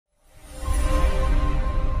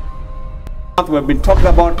We've been talking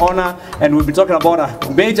about honor, and we've been talking about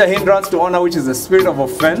a major hindrance to honor, which is the spirit of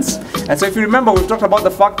offense. And so if you remember, we've talked about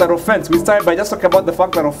the fact that offense, we started by just talking about the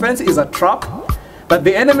fact that offense is a trap that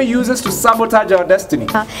the enemy uses to sabotage our destiny.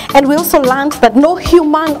 And we also learned that no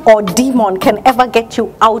human or demon can ever get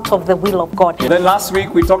you out of the will of God. And then last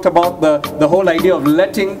week we talked about the whole idea of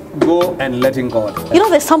letting go and letting God. You know,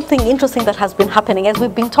 there's something interesting that has been happening as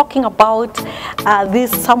we've been talking about this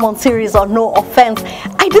sermon series on no offense.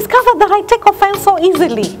 I discovered that I take offense so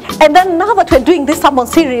easily. And then now that we're doing this sermon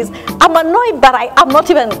series, I'm annoyed that I'm not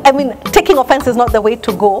even, taking offense is not the way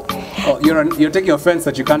to go. Oh, you're taking offense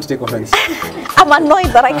that you can't take offense. I'm annoyed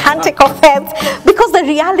that I can't take offense, because the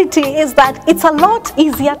reality is that it's a lot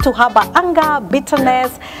easier to harbor anger,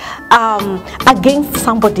 bitterness against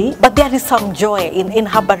somebody, but there is some joy in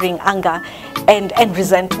harboring anger and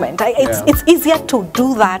resentment. It's easier to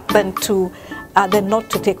do that than not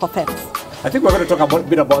to take offense. I think we're going to talk a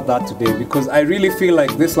bit about that today, because I really feel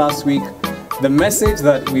like this last week, the message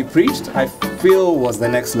that we preached, I feel was the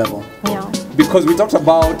next level. Yeah. Because we talked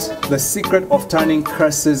about the secret of turning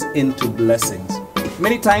curses into blessings.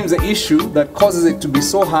 Many times the issue that causes it to be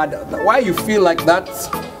so hard, why you feel like that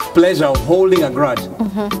pleasure of holding a grudge,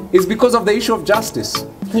 is because of the issue of justice.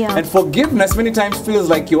 Yeah. And forgiveness many times feels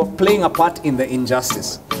like you're playing a part in the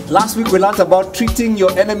injustice. Last week we learned about treating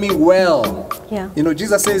your enemy well. Yeah. You know,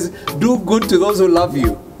 Jesus says, do good to those who love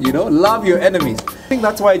you. You know, love your enemies. I think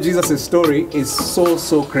that's why Jesus' story is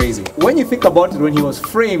so crazy. When you think about it, when he was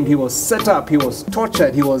framed, he was set up, he was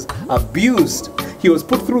tortured, he was abused, he was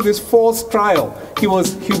put through this false trial, he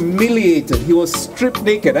was humiliated, he was stripped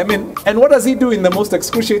naked. And what does he do in the most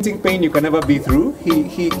excruciating pain you can ever be through?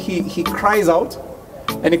 He cries out,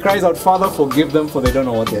 and he cries out, Father, forgive them, for they don't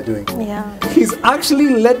know what they're doing. Yeah. He's actually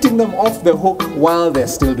letting them off the hook while they're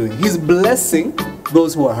still doing it. He's blessing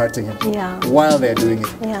those who are hurting him while they're doing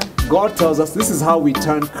it. Yeah. God tells us this is how we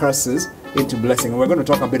turn curses into blessing. We're going to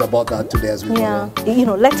talk a bit about that today as we go along. You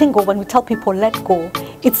know, letting go, when we tell people let go,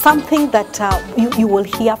 it's something that you will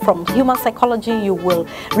hear from human psychology, you will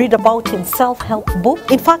read about in self-help books.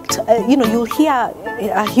 In fact, you'll hear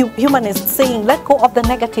humanists saying let go of the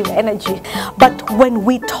negative energy. But when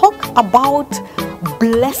we talk about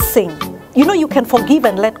blessing, you can forgive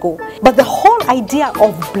and let go. But the whole idea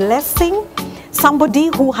of blessing somebody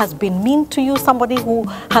who has been mean to you, somebody who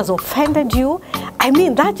has offended you,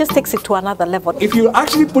 that just takes it to another level. If you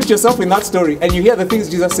actually put yourself in that story and you hear the things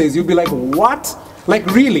Jesus says, you'll be like, what? Like,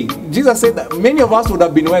 really? Jesus said that many of us would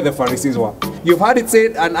have been where the Pharisees were. You've heard it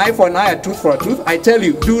said, an eye for an eye, a tooth for a tooth. I tell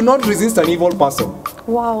you, do not resist an evil person.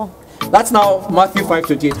 Wow. That's now Matthew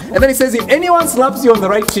 5:28. And then he says, if anyone slaps you on the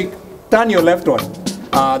right cheek, turn your left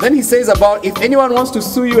one. Then he says about, if anyone wants to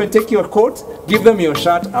sue you and take your coat, give them your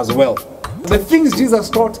shirt as well. The things Jesus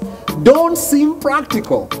taught don't seem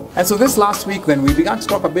practical. And so this last week then we began to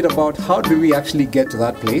talk a bit about how do we actually get to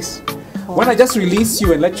that place. When I just release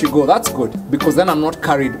you and let you go, that's good, because then I'm not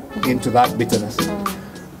carried into that bitterness.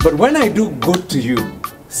 But when I do good to you,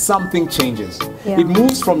 something changes. It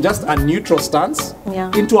moves from just a neutral stance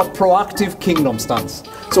into a proactive kingdom stance.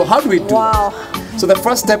 So how do we do that? So the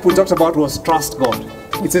first step we talked about was trust God.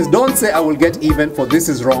 It says, don't say I will get even, for this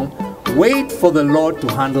is wrong. Wait for the Lord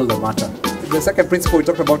to handle the matter. The second principle we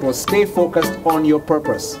talked about was stay focused on your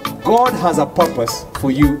purpose. God has a purpose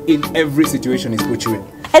for you in every situation He's put you in.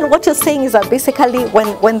 And what you're saying is that basically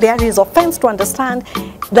when there is offense, to understand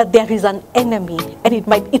that there is an enemy, and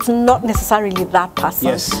it's not necessarily that person.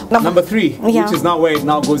 Yes. Number three, which is now where it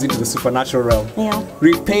now goes into the supernatural realm.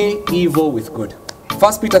 Repay evil with good.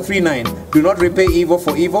 1 Peter 3:9. Do not repay evil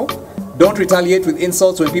for evil. Don't retaliate with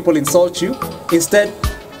insults when people insult you. Instead,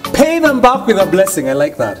 pay them back with a blessing. I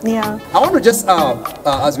like that. I want to just,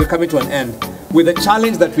 as we're coming to an end, with a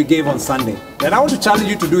challenge that we gave on Sunday. And I want to challenge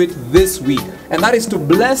you to do it this week. And that is to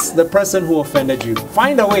bless the person who offended you.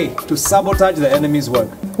 Find a way to sabotage the enemy's work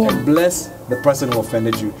and bless the person who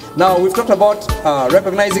offended you. Now, we've talked about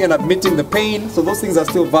recognizing and admitting the pain. So those things are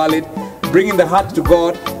still valid. Bringing the heart to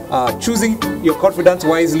God. Choosing your confidence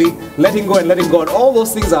wisely. Letting go and letting God. All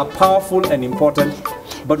those things are powerful and important.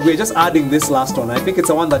 But we're just adding this last one. I think it's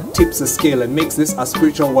the one that tips the scale and makes this a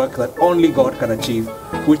spiritual work that only God can achieve,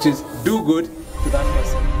 which is do good to that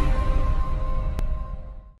person.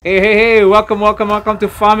 Hey, welcome to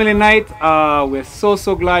Family Night. We're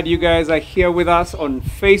so glad you guys are here with us on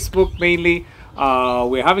Facebook mainly.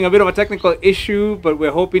 We're having a bit of a technical issue, but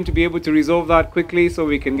we're hoping to be able to resolve that quickly so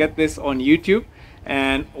we can get this on YouTube.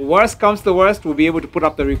 And worst comes to worst, we'll be able to put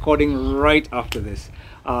up the recording right after this.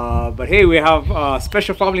 But hey, we have a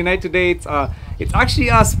special family night today. It's actually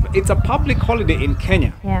it's a public holiday in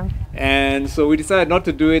Kenya. And so we decided not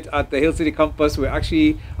to do it at the Hill City campus. We're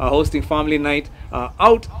actually hosting family night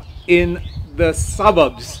out in the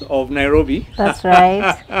suburbs of Nairobi. That's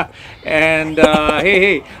right. And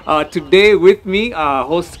hey, today with me,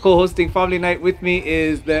 co-hosting family night with me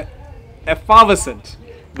is the effervescent,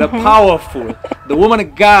 the powerful, the woman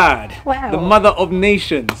of God, wow. the mother of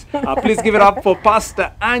nations. Please give it up for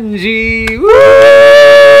Pastor Angie. Woo!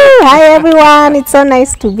 Hi everyone, it's so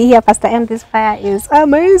nice to be here. Pastor M, this fire is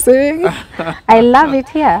amazing. I love it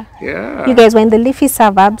here. Yeah. You guys were in the leafy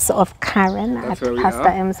suburbs of Karen at That's Pastor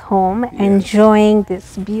M's home, enjoying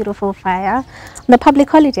this beautiful fire. On a public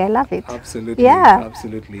holiday, I love it. Absolutely. Yeah.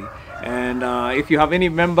 Absolutely. And if you have any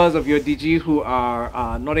members of your DG who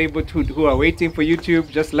are not able to, who are waiting for YouTube,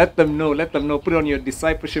 just let them know. Let them know. Put it on your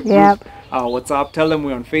discipleship group, WhatsApp. Tell them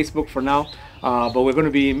we're on Facebook for now. But we're going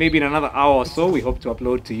to be maybe in another hour or so. We hope to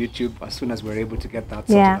upload to YouTube as soon as we're able to get that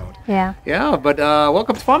sorted out. Yeah. But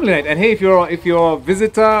welcome to Family Night. And hey, if you're a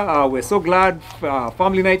visitor, we're so glad.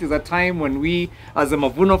 Family Night is a time when we, as a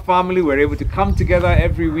Mavuno family, we're able to come together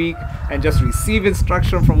every week and just receive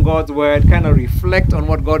instruction from God's Word, kind of reflect on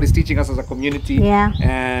what God is teaching us as a community. Yeah.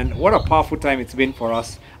 And what a powerful time it's been for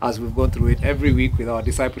us as we've gone through it every week with our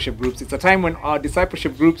discipleship groups. It's a time when our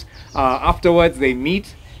discipleship groups, afterwards, they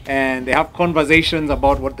meet and they have conversations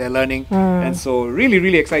about what they're learning. And so really,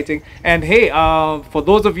 really exciting. And hey, for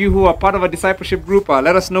those of you who are part of a discipleship group,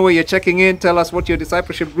 let us know where you're checking in. Tell us what your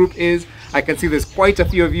discipleship group is. I can see there's quite a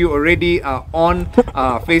few of you already on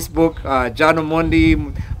Facebook. Jano Mondi,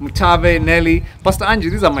 Mutave, Nelly, Pastor Angie.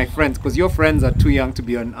 These are my friends because your friends are too young to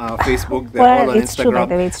be on Facebook. They're all on Instagram.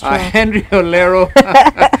 True, it's true. Henry Olero,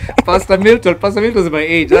 Pastor Milton. Pastor Milton's my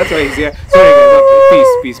age. That's why he's here. Sorry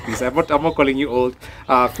guys, peace. I'm not calling you old.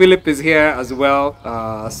 Philip is here as well.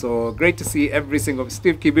 So great to see every single.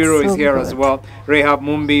 Steve Kibiro is here as well. Rahab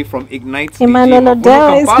Mumbi from Ignite. Emmanuel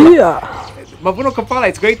Odell is here. Mavuno Kampala,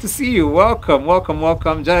 it's great to see you. Welcome.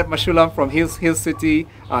 Janet Mashulam from Hill City.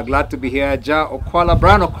 Glad to be here. Ja Okwala,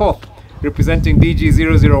 Brian Okoth, representing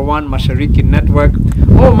DG001 Mashariki Network.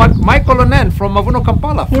 Oh, Michael Onen from Mavuno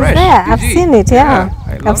Kampala. He's Fresh. there. DG. I've seen it, yeah.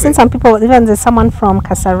 I've seen it. some people, even there's someone from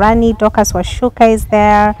Kasarani, Dorcas Washuka is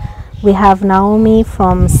there. We have Naomi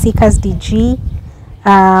from Seekers DG.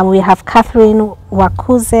 We have Catherine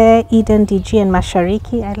Wakuze, Eden DG, and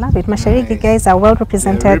Mashariki. I love it. Mashariki guys are well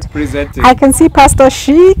represented. I can see Pastor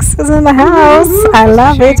Sheiks is in the house. I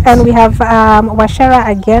love it. And we have Washara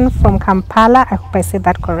again from Kampala. I hope I said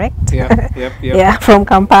that correct. Yep. Yeah, from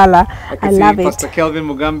Kampala. I love it. Pastor Kelvin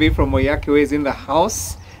Mugambi from Oyakewe is in the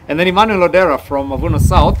house. And then Emmanuel Odera from Mavuno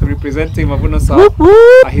South, representing Mavuno South.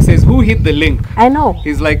 He says, who hit the link? I know.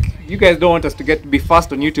 He's like, you guys don't want us to be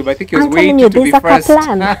fast on YouTube. I think he was waiting to be first.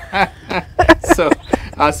 So,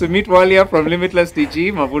 Sumit Walia from Limitless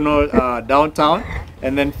DG, Mavuno Downtown.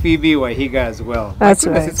 And then Phoebe Wahiga as well. That's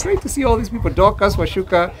right. It's great to see all these people. Dorcas,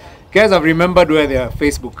 Washuka. Guys have remembered where their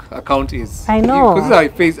Facebook account is. I know.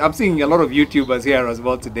 I'm seeing a lot of YouTubers here as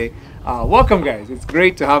well today. Welcome, guys. It's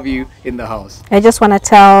great to have you in the house. I just want to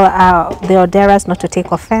tell the Oderas not to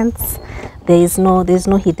take offense. There's no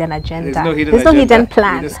hidden agenda. There's no hidden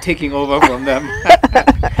plan. You're just taking over from them.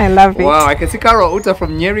 I love it. Wow, I can see Carol Uta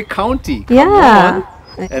from Nyeri County. Yeah.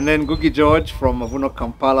 And then Gugi George from Mavuno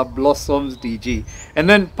Kampala, Blossoms DG. And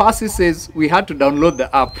then Pasi says we had to download the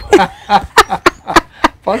app.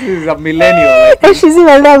 Pasi is a millennial. And she's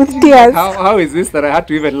even there with tears. How is this that I had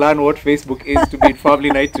to even learn what Facebook is to be in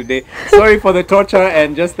family night today? Sorry for the torture,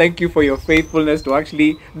 and just thank you for your faithfulness to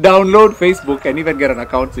actually download Facebook and even get an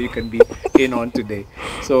account so you can be in on today.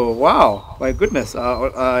 So wow, my goodness.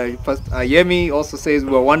 Yemi also says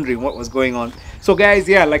we were wondering what was going on. So guys,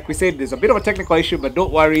 yeah, like we said, there's a bit of a technical issue, but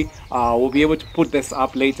don't worry. We'll be able to put this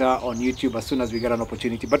up later on YouTube as soon as we get an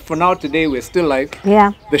opportunity. But for now, today, we're still live.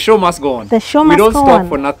 Yeah. The show must go on. The show must go on. We don't stop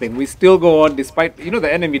for nothing. We still go on despite,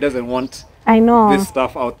 the enemy doesn't want this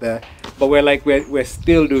stuff out there. But we're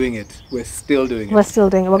still doing it. We're still doing it.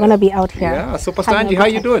 We're going to be out here. Yeah. So Pastor Angie, how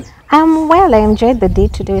you doing? I'm well. I enjoyed the day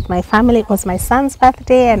today with my family. It was my son's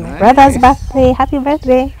birthday and my brother's birthday. Happy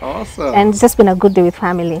birthday. Awesome. And it's just been a good day with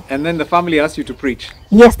family. And then the family asked you to preach.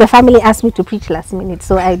 Yes, the family asked me to preach last minute.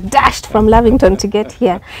 So I dashed from Lavington to get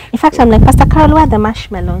here. In fact, I'm like, Pastor Carol, where are the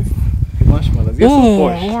marshmallows? Marshmallows. You're so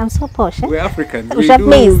posh. Yeah, I'm so posh. We're Africans. We do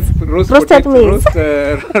maize. Roasted maize.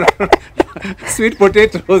 Sweet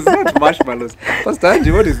potatoes, not marshmallows. Pastor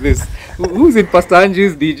Angie, what is this? Who's in Pastor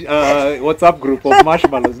Angie's WhatsApp group of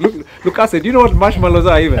marshmallows? Look, I said, do you know what marshmallows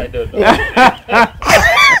are even? I don't know.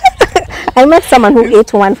 I met someone who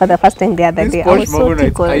ate one for the first time the other day. I was so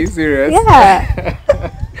tickled. Are you serious? Yeah.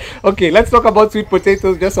 Okay, let's talk about sweet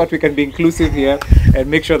potatoes, just so that we can be inclusive here and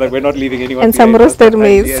make sure that we're not leaving anyone And some behind. roasted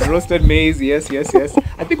maize. Yeah, roasted maize, yes.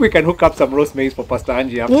 I think we can hook up some roast maize for Pastor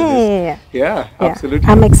Angie after this. Yeah, absolutely.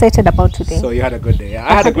 I'm excited about today. So you had a good day. Yeah,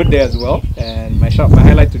 I had a good day as well. And my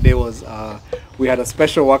highlight today was we had a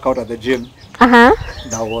special workout at the gym. That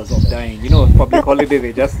was of dying. You know, public holiday,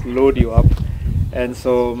 they just load you up. And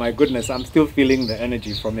so, my goodness, I'm still feeling the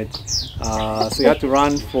energy from it. So you had to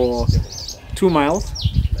run for 2 miles,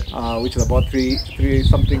 which is about 3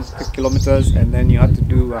 something kilometers, and then you had to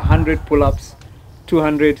do 100 pull-ups,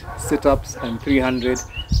 200 sit-ups, and 300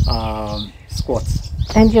 squats.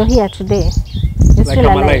 And you're here today. You're like still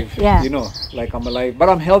I'm alive. alive, you know, like I'm alive. But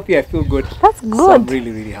I'm healthy, I feel good. That's good. So I'm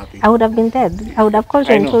really, really happy. I would have been dead. I would have called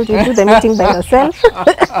you and told you to do the meeting by yourself.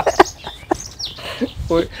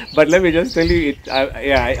 But let me just tell you,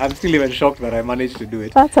 I'm still even shocked that I managed to do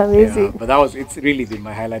it. That's amazing. Yeah, but it's really been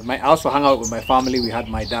my highlight. I also hung out with my family. We had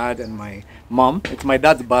my dad and my mom. It's my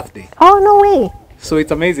dad's birthday. Oh, no way. So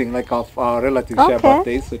it's amazing, like our relatives share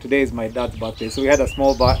birthdays. So today is my dad's birthday. So we had a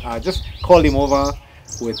small just called him over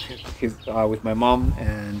with my mom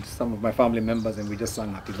and some of my family members, and we just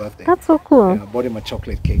sang happy birthday. That's so cool. Yeah, bought him a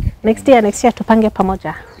chocolate cake. Next year tupange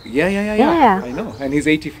pamoja. Yeah. I know. And he's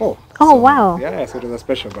 84. Oh, so, wow. Yeah, so it was a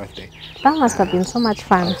special birthday. That must have been so much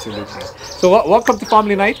fun. Absolutely. So welcome to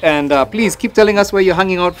Family Night, and please keep telling us where you're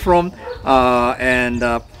hanging out from.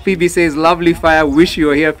 Phoebe says, lovely fire. Wish you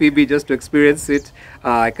were here, Phoebe, just to experience it.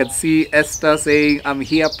 I can see Esther saying, I'm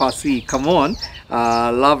here, Pasi. Come on.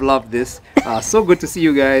 Love this. So good to see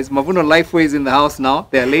you guys. Mavuno Lifeway is in the house now.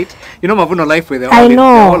 They're late. You know Mavuno Lifeway, they're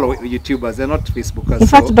all YouTubers. They're not Facebookers. In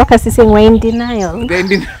fact, Dorcas is saying we're in denial. They're in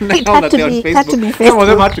denial that they're on Facebook. Some of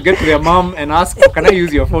them had to get to their mom and ask, can I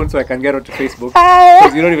use your phone so I can get onto Facebook?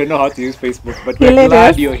 Because you don't even know how to use Facebook. But we're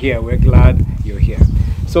glad you're here. We're glad you're here.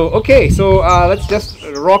 So, okay, let's just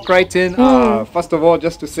rock right in. First of all,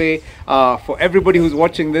 just to say, for everybody who's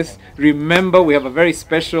watching this, remember we have a very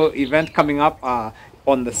special event coming up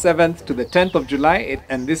on the 7th to the 10th of July,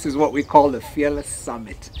 and this is what we call the Fearless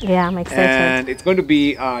Summit. Yeah, I'm excited. And it's going to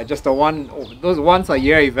be just those once a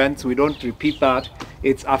year events. We don't repeat that.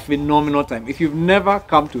 It's a phenomenal time. If you've never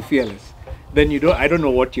come to Fearless, then I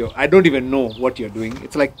don't even know what you're doing.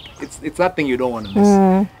 It's like it's that thing you don't want to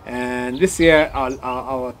miss. And this year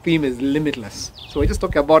our theme is limitless. So we're just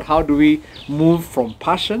talking about how do we move from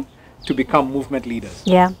passion to become movement leaders.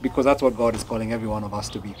 Yeah. Because that's what God is calling every one of us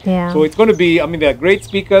to be. Yeah. So it's going to be, there are great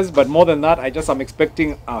speakers, but more than that, I'm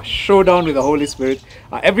expecting a showdown with the Holy Spirit.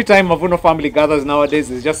 Every time Mavuno family gathers nowadays,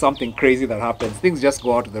 there's just something crazy that happens. Things just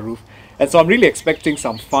go out of the roof. And so I'm really expecting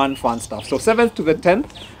some fun stuff. So 7th to the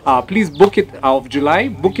 10th, please book it of July.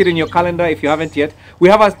 Book it in your calendar if you haven't yet.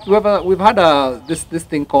 We've had this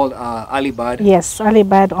thing called early bird. Yes, early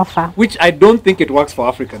bird offer. Which I don't think it works for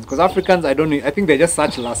Africans, because Africans, I think they're just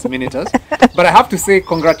such last minuters. But I have to say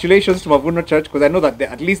congratulations to Mavuno Church, because I know that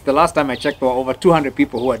at least the last time I checked, there were over 200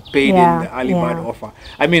 people who had paid in the early bird offer.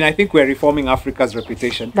 I think we're reforming Africa's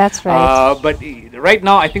reputation. That's right. But right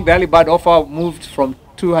now, I think the early bird offer moved from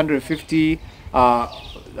 250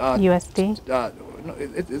 USD.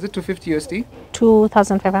 Is it 250 USD?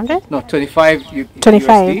 2,500? No, 25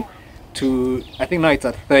 USD to, I think now it's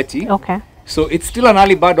at 30. Okay. So it's still an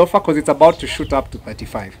early bird offer because it's about to shoot up to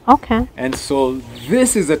 35. Okay. And so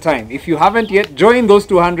this is the time. If you haven't yet, join those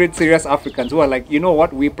 200 serious Africans who are like, you know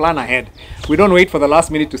what, we plan ahead. We don't wait for the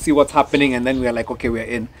last minute to see what's happening and then we're like, okay, we're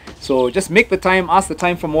in. So just make the time, ask the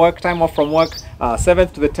time off from work,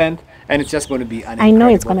 7th to the 10th. And it's just going to be an I know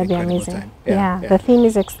it's going to be amazing. Yeah. The theme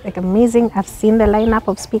is amazing. I've seen the lineup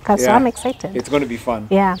of speakers, so I'm excited. It's going to be fun.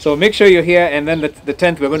 Yeah. So make sure you're here. And then the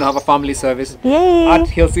 10th, we're going to have a family service. Yay. At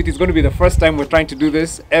Hill City. It's going to be the first time we're trying to do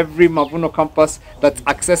this. Every Mavuno campus that's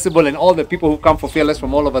accessible, and all the people who come for Fearless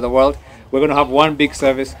from all over the world, we're going to have one big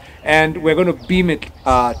service. And we're going to beam it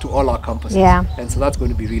to all our campuses. Yeah. And so that's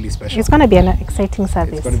going to be really special. It's going to be an exciting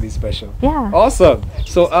service. It's going to be special. Yeah. Awesome.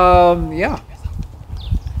 So, yeah.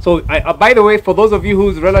 So, by the way, for those of you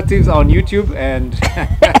whose relatives are on YouTube and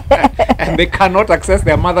and they cannot access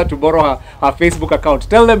their mother to borrow her Facebook account,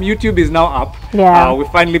 tell them YouTube is now up. Yeah. We've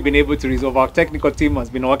finally been able to resolve. Our technical team has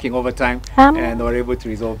been working overtime and we're able to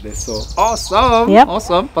resolve this. So, awesome. Yep.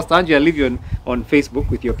 Awesome. Pastor Angie, I'll leave you on Facebook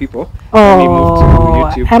with your people. Oh,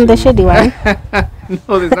 to YouTube I'm the shady one.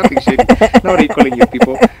 No, there's nothing shady. Now what are you calling your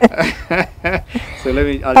people? So let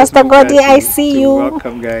me. Pastor Godi, I see you.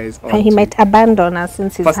 Welcome, guys. He might abandon us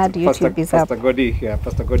since he's had YouTube is up.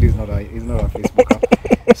 Pastor Godi is not a Facebook app.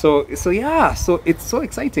 So yeah, so it's so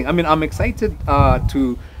exciting. I'm excited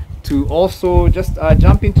to also just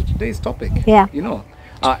jump into today's topic. Yeah.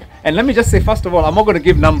 And let me just say, first of all, I'm not going to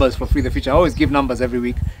give numbers for Free the Future. I always give numbers every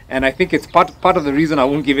week. And I think it's part of the reason I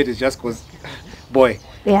won't give it is just because, boy,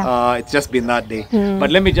 it's just been that day.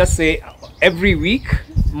 But let me just say, every week,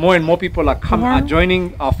 more and more people are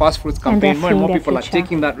joining our Fast Fruits campaign. More and more people are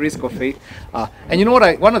taking that risk of faith. And you know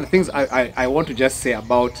what? One of the things I want to just say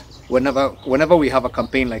about whenever we have a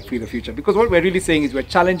campaign like Free the Future, because what we're really saying is we're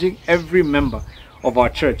challenging every member of our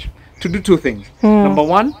church to do two things. Number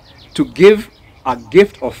one, to give a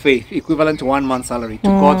gift of faith equivalent to 1 month's salary to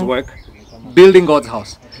God's work, building God's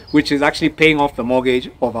house, which is actually paying off the mortgage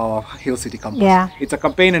of our Hill City campus. It's a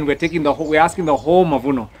campaign, and we're asking the whole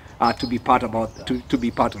Mavuno to be part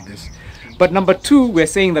of this. But number two, we're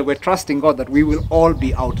saying that we're trusting God that we will all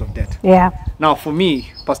be out of debt. Now, for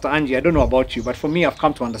me, Pastor Angie, I don't know about you, but for me, I've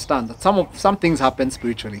come to understand that some things happen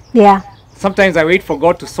spiritually. Sometimes I wait for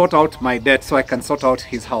God to sort out my debt so I can sort out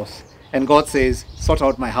His house. And God says, sort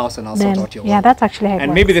out my house and I'll sort out your work. That's actually how it And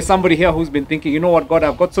works. maybe there's somebody here who's been thinking, you know what, God,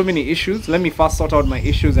 I've got so many issues. Let me first sort out my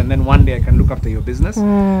issues and then one day I can look after your business.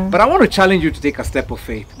 But I want to challenge you to take a step of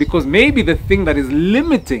faith, because maybe the thing that is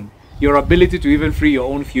limiting your ability to even free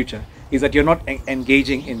your own future is that you're not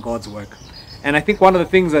engaging in God's work. And I think one of the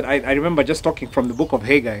things that I remember just talking from the book of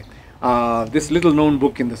Haggai, this little known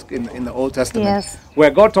book in the Old Testament, where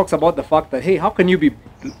God talks about the fact that, hey, how can you be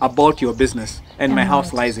about your business and my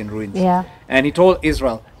house lies in ruins? And He told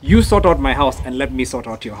Israel, you sort out my house and let me sort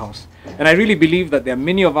out your house. And I really believe that there are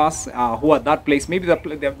many of us who are at that place. Maybe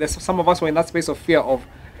there's some of us who are in that space of fear of,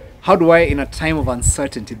 how do I, in a time of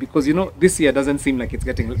uncertainty, because this year doesn't seem like it's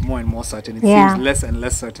getting more and more certain. It seems less and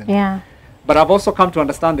less certain. But I've also come to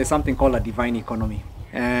understand there's something called a divine economy,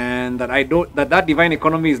 and that divine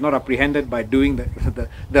economy is not apprehended by doing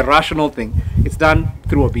the rational thing. It's done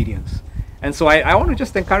through obedience. And so I want to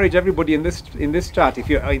just encourage everybody in this chat, if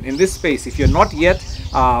you're in this space, if you're not yet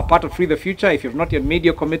part of Free the Future, if you've not yet made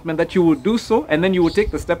your commitment, that you will do so, and then you will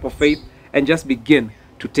take the step of faith and just begin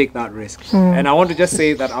to take that risk. And I want to just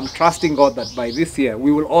say that I'm trusting God that by this year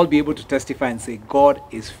we will all be able to testify and say, God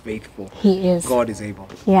is faithful. He is. God is able.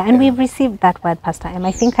 And we've received that word, Pastor M.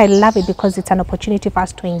 I think I love it because it's an opportunity for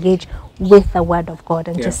us to engage with the word of God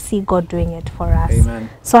and just see God doing it for us. Amen.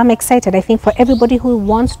 So I'm excited. I think for everybody who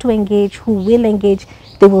wants to engage, who will engage,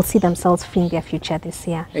 they will see themselves freeing their future this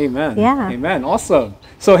year. Amen. Amen. Awesome.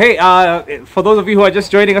 So, hey, for those of you who are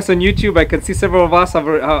just joining us on YouTube, I can see several of us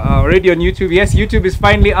are already on YouTube. Yes, YouTube is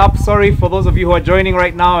finally up. Sorry for those of you who are joining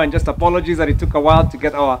right now, and just apologies that it took a while to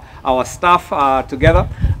get our stuff together.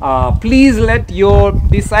 Please let your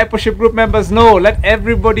discipleship group members know. Let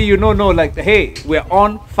everybody know, like, hey, we're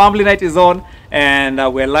on. Family night is on. And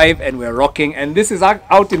we're live and we're rocking, and this is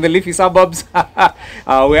out in the leafy suburbs.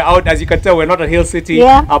 We're out, as you can tell, we're not at Hill City,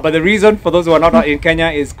 but the reason for those who are not in Kenya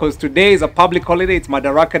is because today is a public holiday. It's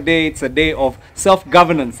Madaraka Day. It's a day of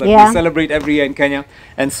self-governance that we celebrate every year in Kenya.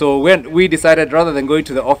 And so we decided, rather than going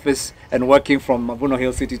to the office and working from Mavuno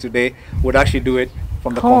Hill City today, we'd actually do it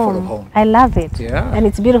from the comfort of home. I love it. And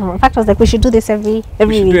it's beautiful. In fact, I was like, we should do this every week.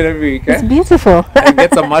 We should do it every week. It's beautiful. And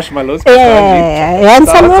get some marshmallows. And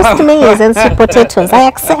some roast maize and sweet potatoes. I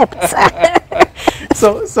accept.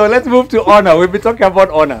 So let's move to honor. We've been talking about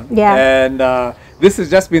honor. And this has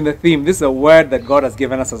just been the theme. This is a word that God has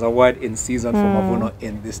given us as a word in season for Mavuno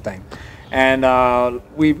in this time. And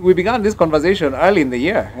we began this conversation early in the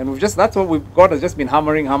year, and God has just been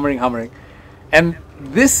hammering. And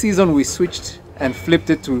this season we switched and flipped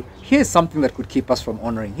it to, here's something that could keep us from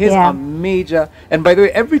honoring. Here's a major, and by the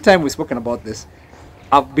way, every time we've spoken about this,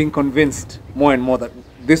 I've been convinced more and more that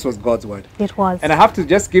this was God's word. It was. And I have to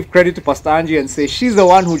just give credit to Pastor Angie and say she's the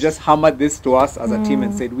one who just hammered this to us as a team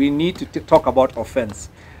and said we need to talk about offense,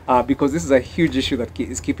 because this is a huge issue that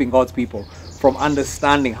is keeping God's people from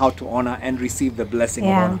understanding how to honor and receive the blessing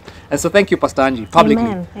of honor. And so thank you, Pastor Angie,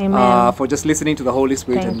 publicly, for just listening to the Holy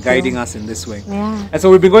Spirit and guiding us in this way. And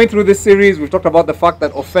so we've been going through this series. We've talked about the fact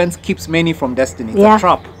that offense keeps many from destiny. It's a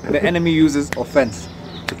trap. The enemy uses offense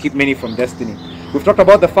to keep many from destiny. We've talked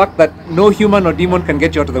about the fact that no human or demon can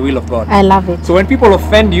get you out of the will of God. I love it. So when people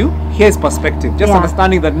offend you, here's perspective. Just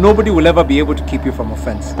understanding that nobody will ever be able to keep you from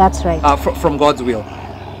offense. That's right. From God's will.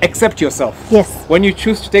 Except yourself. Yes. When you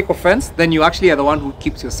choose to take offense, then you actually are the one who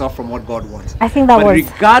keeps yourself from what God wants. I think but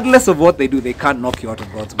regardless of what they do, they can't knock you out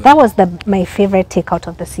of God's will. That was my favorite takeout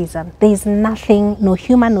of the season. There is nothing, no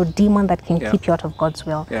human, no demon that can keep you out of God's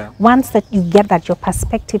will. Once that you get that, your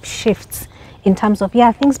perspective shifts in terms of,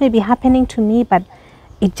 things may be happening to me, but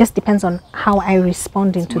it just depends on how I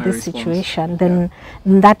respond into this situation. Then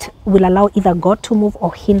that will allow either God to move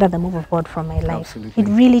or hinder the move of God from my life. Absolutely. It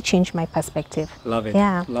really changed my perspective. Love it.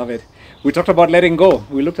 Yeah. Love it. We talked about letting go.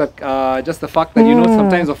 We looked at just the fact that, you know,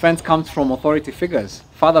 sometimes offense comes from authority figures,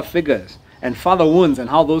 father figures, and father wounds, and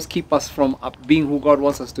how those keep us from being who God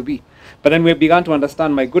wants us to be. But then we began to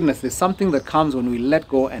understand, my goodness, there's something that comes when we let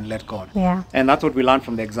go and let God. Yeah. And that's what we learned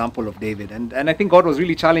from the example of David. And I think God was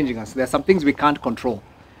really challenging us. There are some things we can't control.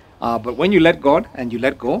 But when you let God and you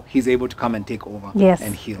let go, he's able to come and take over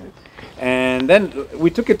and heal. And then we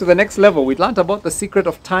took it to the next level. We learned about the secret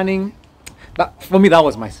of turning. For me, that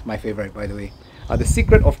was my favorite, by the way. The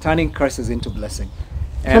secret of turning curses into blessing.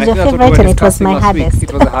 And it was your favorite, and it was my hardest.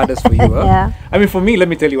 It was the hardest for you, huh? Yeah. I mean, for me, let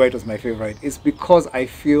me tell you why it was my favorite. It's because I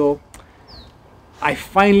feel I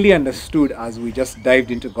finally understood, as we just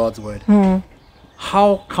dived into God's word,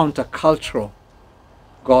 how countercultural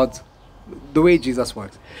the way Jesus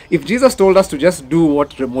works. If Jesus told us to just do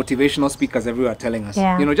what the motivational speakers everywhere are telling us,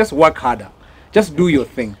 you know, just work harder, just do your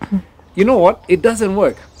thing. You know what? It doesn't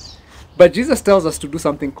work. But Jesus tells us to do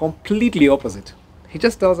something completely opposite. He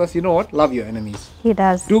just tells us, you know what? Love your enemies. He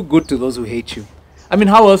does. Do good to those who hate you. I mean,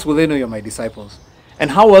 how else will they know you're my disciples?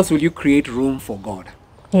 And how else will you create room for God?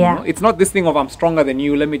 Yeah. You know? It's not this thing of I'm stronger than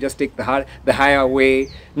you, let me just take the higher way.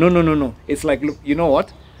 No. It's like, look, you know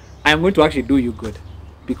what? I'm going to actually do you good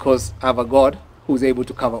because I have a God who's able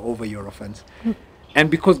to cover over your offense. And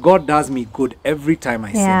because God does me good every time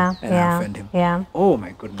I sin and I offend him. Yeah. Oh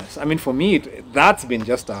my goodness. I mean, for me, that's been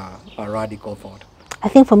just a radical thought. I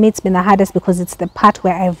think for me it's been the hardest because it's the part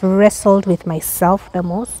where I've wrestled with myself the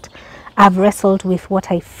most. I've wrestled with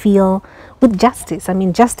what I feel, with justice. I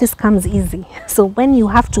mean, justice comes easy. So when you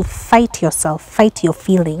have to fight yourself, fight your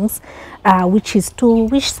feelings, which is to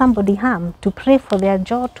wish somebody harm, to pray for their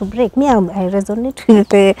jaw to break. Me, I resonate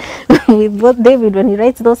with what David when he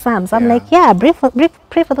writes those psalms. I'm like, yeah, pray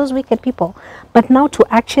for those wicked people. But now to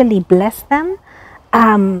actually bless them,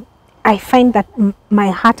 I find that my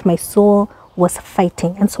heart, my soul was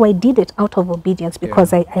fighting. And so I did it out of obedience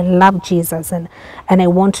because I love Jesus and I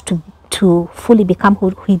want to fully become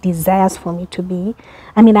who he desires for me to be.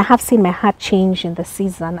 I mean, I have seen my heart change in the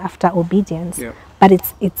season after obedience, but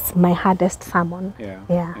it's my hardest sermon.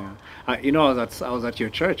 You know, I was at your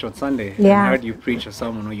church on Sunday and I heard you preach a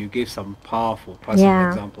sermon where you gave some powerful personal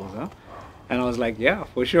examples, huh? And I was like, yeah,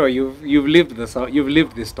 for sure, you've lived this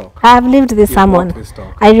talk. I've lived this sermon.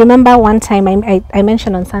 I remember one time I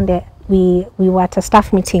mentioned on Sunday we were at a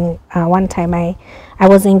staff meeting one time. I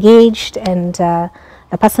was engaged and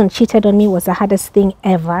the person cheated on me. Was the hardest thing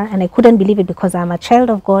ever, and I couldn't believe it because I'm a child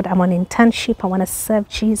of God. I'm on internship. I want to serve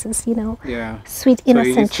Jesus, you know. Sweet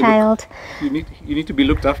innocent child. You need to be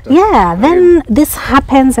looked after. Then this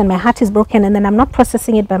happens and my heart is broken, and then I'm not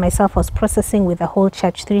processing it by myself. I was processing with the whole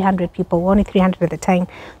church, 300 people, only 300 at the time.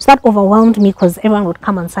 So that overwhelmed me because everyone would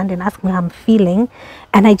come on Sunday and ask me how I'm feeling,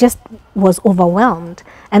 and I just was overwhelmed.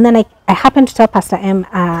 And then I happened to tell Pastor M,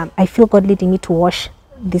 I feel God leading me to wash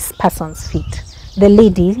this person's feet. The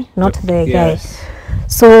lady, not the guy.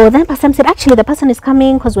 So then Pastor M said, actually the person is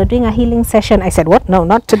coming because we're doing a healing session. I said, what? No,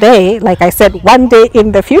 not today. Like I said, one day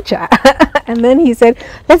in the future. And then he said,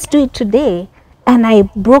 let's do it today. And I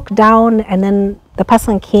broke down, and then the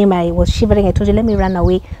person came. I was shivering. I told you, let me run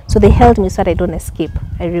away. So they held me so that I don't escape,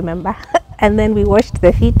 I remember. And then we washed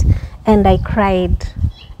the feet and I cried.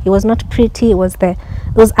 It was not pretty. It was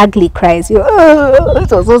those ugly cries. It was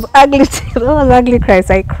those ugly cries.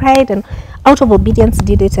 I cried and out of obedience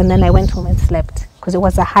did it, and then I went home and slept because it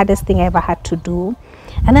was the hardest thing I ever had to do.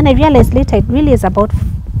 And then I realized later it really is about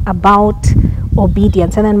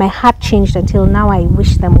obedience, and then my heart changed until now I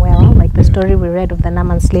wish them well. Like the story we read of the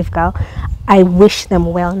Naaman slave girl, I wish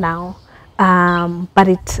them well now. But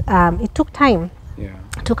it took time.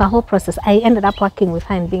 It took a whole process. I ended up working with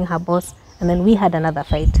her and being her boss, and then we had another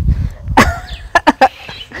fight.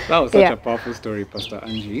 That was such a powerful story, Pastor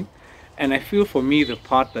Angie. And I feel for me the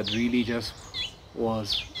part that really just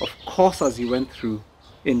was, of course, as you went through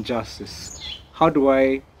injustice, how do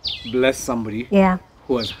I bless somebody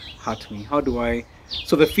who has hurt me?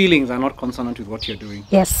 So the feelings are not consonant with what you're doing.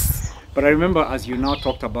 Yes. But I remember as you now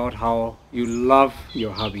talked about how you love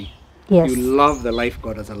your hubby. Yes. You love the life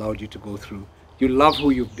God has allowed you to go through. You love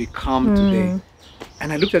who you've become today.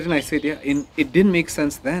 And I looked at it and I said, it didn't make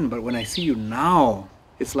sense then, but when I see you now,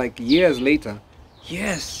 it's like years later,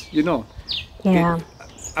 yes, you know.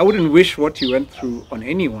 I wouldn't wish what you went through on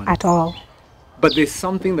anyone. At all. But there's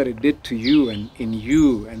something that it did to you and in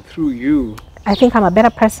you and through you. I think I'm a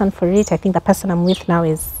better person for it. I think the person I'm with now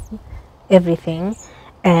is everything.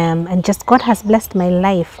 And just God has blessed my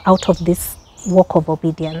life out of this walk of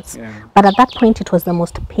obedience. Yeah. But at that point, it was the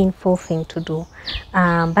most painful thing to do.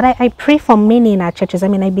 But I pray for many in our churches. I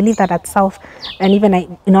mean, I believe that at South, and even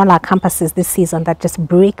in all our campuses this season, that just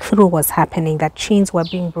breakthrough was happening, that chains were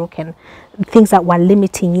being broken, things that were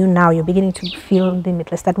limiting you now, you're beginning to feel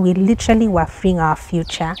limitless, that we literally were freeing our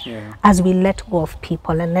future as we let go of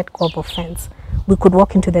people and let go of offense. We could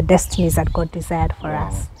walk into the destinies that God desired for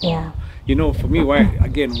us. Yeah. You know, for me, why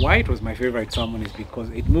it was my favorite sermon is because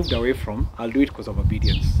it moved away from, I'll do it because of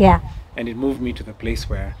obedience. Yeah. And it moved me to the place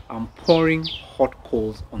where I'm pouring hot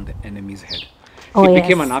coals on the enemy's head. Oh, it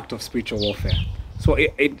became an act of spiritual warfare. So,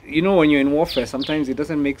 you know, when you're in warfare, sometimes it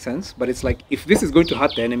doesn't make sense, but it's like, if this is going to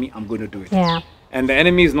hurt the enemy, I'm going to do it. Yeah. And the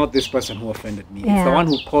enemy is not this person who offended me. It's the one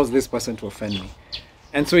who caused this person to offend me.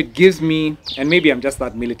 And so it gives me, and maybe I'm just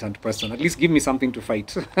that militant person, at least give me something to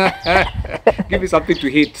fight. Give me something to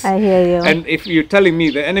hit. I hear you. And if you're telling me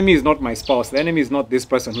the enemy is not my spouse, the enemy is not this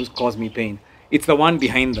person who's caused me pain, it's the one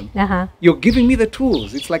behind them. You're giving me the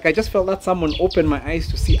tools. It's like I just felt that someone opened my eyes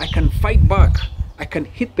to see I can fight back. I can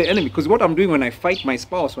hit the enemy. Because what I'm doing when I fight my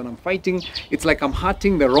spouse, when I'm fighting, it's like I'm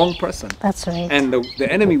hurting the wrong person. That's right. And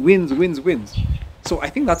the enemy wins. So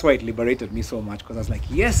I think that's why it liberated me so much, because I was like,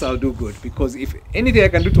 yes, I'll do good. Because if anything I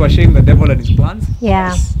can do to shame the devil and his plans,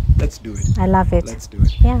 yes, let's do it. I love it. Let's do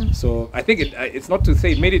it. Yeah. So I think it's not to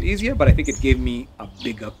say it made it easier, but I think it gave me a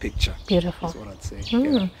bigger picture. Beautiful. That's what I'd say.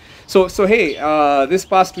 Yeah. So hey, this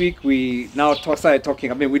past week we now started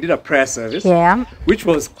talking. I mean, we did a prayer service, which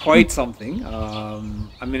was quite something.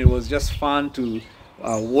 I mean, it was just fun to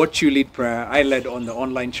watch you lead prayer. I led on the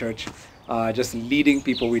online church. Just leading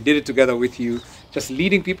people. We did it together with you, just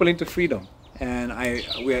leading people into freedom. And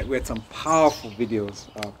we had some powerful videos.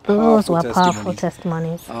 Those were powerful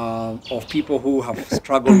testimonies. Of people who have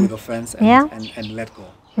struggled with offense and let go.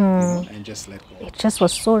 You know, and just let go. It just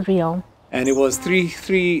was so real. And it was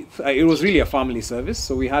it was really a family service.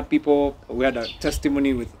 So we had a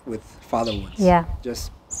testimony with father wounds. Yeah.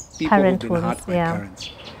 Just people who've been hurt by parents.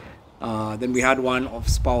 Then we had one of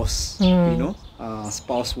spouse,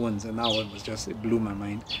 spouse wounds, and that one was it blew my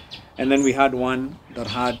mind. And then we had one that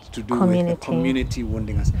had to do with the community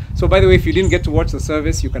wounding us. So by the way, if you didn't get to watch the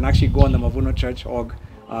service, you can actually go on the Mavuno Church.org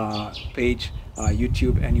page,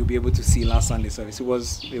 YouTube, and you'll be able to see last Sunday service. It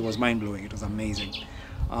was mind-blowing. It was amazing.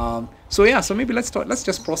 So maybe let's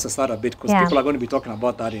just process that a bit, because people are going to be talking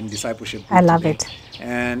about that in discipleship group I love today. it.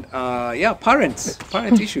 And parent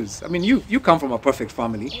issues. I mean, you come from a perfect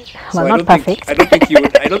family. So well, not perfect. I don't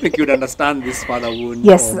think you would understand this father wound.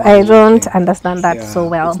 Yes, I don't understand that so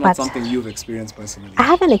well. It's not something you've experienced personally. I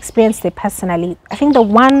haven't experienced it personally.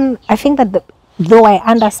 Though I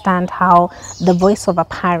understand how the voice of a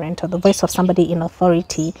parent or the voice of somebody in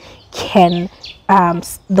authority can,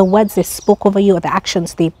 the words they spoke over you or the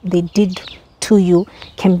actions they did to you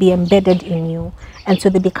can be embedded in you. And so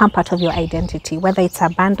they become part of your identity, whether it's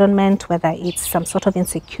abandonment, whether it's some sort of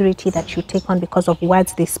insecurity that you take on because of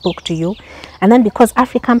words they spoke to you. And then because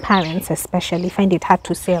African parents especially find it hard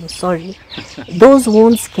to say, I'm sorry, those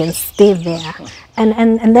wounds can stay there.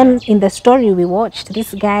 And then in the story we watched,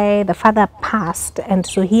 this guy, the father passed, and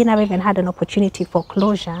so he never even had an opportunity for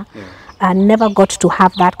closure and never got to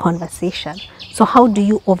have that conversation. So how do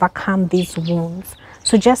you overcome these wounds?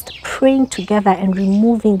 So just praying together and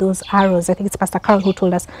removing those arrows. I think it's Pastor Carol who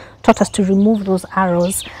taught us to remove those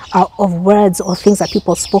arrows of words or things that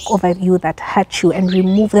people spoke over you that hurt you, and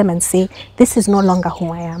remove them and say, this is no longer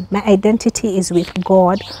who I am. My identity is with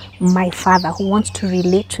God, my Father, who wants to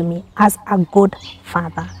relate to me as a good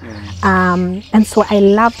Father. And so I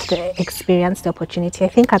loved the experience, the opportunity. I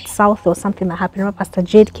think at South there was something that happened. Remember, Pastor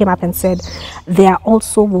Jade came up and said, there are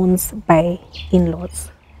also wounds by in-laws.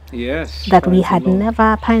 Yes. That we had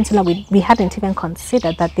never, parents-in-law, we hadn't even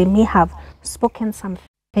considered that they may have spoken some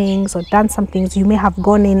things or done some things. You may have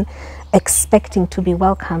gone in expecting to be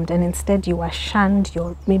welcomed, and instead you are shunned,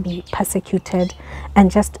 you're maybe persecuted,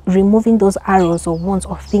 and just removing those arrows or wounds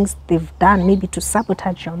or things they've done maybe to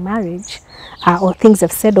sabotage your marriage or things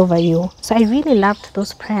they've said over you. So I really loved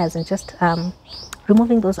those prayers and just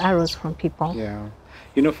removing those arrows from people. Yeah.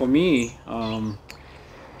 You know, for me,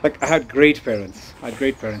 like I had great parents,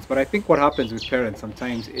 but I think what happens with parents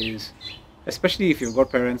sometimes is, especially if you've got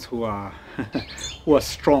parents who are who are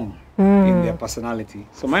strong in their personality.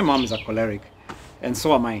 So my mom is a choleric, and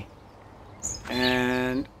so am I.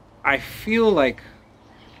 And I feel like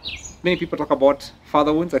many people talk about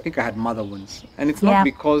father wounds. I think I had mother wounds, and it's not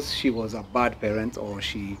because she was a bad parent or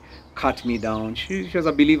she cut me down. She was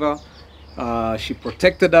a believer. She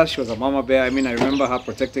protected us. She was a mama bear. I mean, I remember her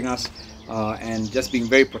protecting us and just being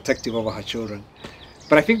very protective over her children.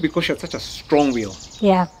 But I think because she had such a strong will.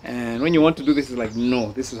 Yeah. And when you want to do this, it's like,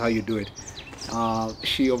 no, this is how you do it.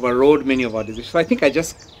 she overrode many of our decisions. So I think I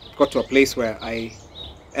just got to a place where I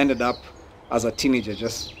ended up as a teenager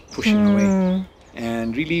just pushing away,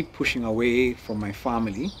 and really pushing away from my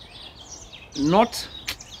family, not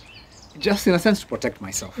just in a sense to protect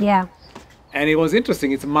myself. Yeah. And it was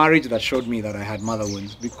interesting. It's marriage that showed me that I had mother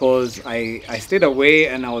wounds, because I stayed away,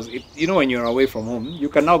 and I was, you know, when you're away from home, you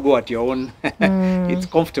can now go at your own. It's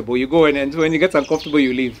comfortable. You go in, and when it gets uncomfortable,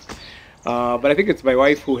 you leave. But I think it's my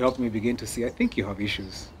wife who helped me begin to see, I think you have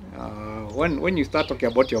issues. When you start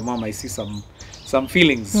talking about your mom, I see some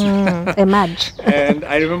feelings emerge. And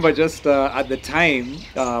I remember just at the time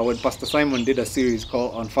when Pastor Simon did a series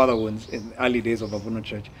called On Father Wounds in the early days of Mavuno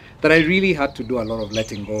Church, that I really had to do a lot of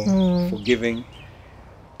letting go, forgiving.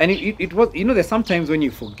 And it was, you know, there's sometimes when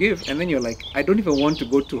you forgive and then you're like, I don't even want to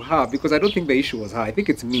go to her, because I don't think the issue was her. I think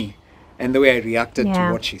it's me and the way I reacted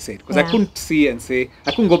to what she said. Because I couldn't see and say,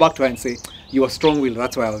 I couldn't go back to her and say, you are strong-willed,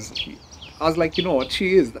 that's why I was like, you know what,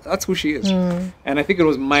 she is, that's who she is. And I think it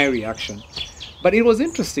was my reaction. But it was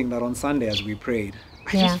interesting that on Sunday as we prayed,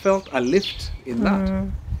 I just felt a lift in that.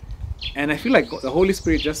 And I feel like the Holy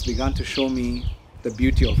Spirit just began to show me the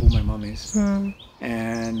beauty of who my mom is.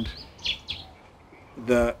 And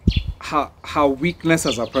her weakness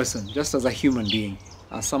as a person, just as a human being,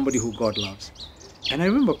 as somebody who God loves. And I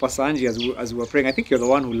remember Pastor Angie, as we were praying, I think you're the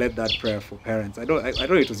one who led that prayer for parents. I don't know if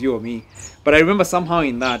it was you or me, but I remember somehow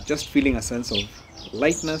in that just feeling a sense of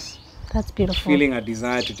lightness. That's beautiful. Feeling a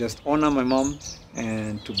desire to just honor my mom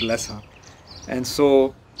and to bless her. And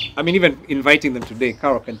so, I mean, even inviting them today,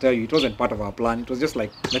 Carol can tell you, it wasn't part of our plan. It was just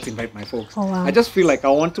like, let's invite my folks. Oh, wow. I just feel like I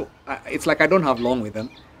want to, it's like I don't have long with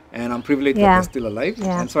them. And I'm privileged that they're still alive.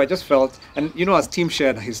 And so I just felt, and you know, as Tim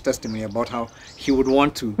shared his testimony about how he would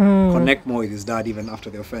want to connect more with his dad even after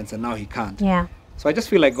the offense, and now he can't. So I just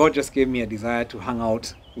feel like God just gave me a desire to hang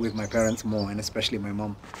out with my parents more, and especially my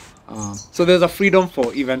mom. So there's a freedom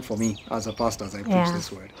for me as a pastor as I preach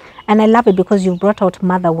this word. And I love it because you brought out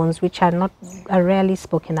mother wounds, which are rarely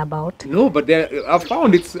spoken about. No, but I've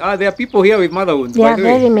found there are people here with mother wounds. Yeah, by the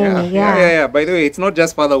very way. many. Yeah. By the way, it's not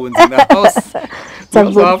just father wounds in the house. We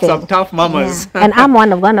also have some tough mamas. And I'm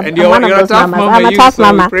one of those mamas. I'm a tough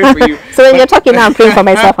mama. So when you're talking now, I'm praying for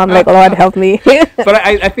myself. I'm like, Lord, help me. But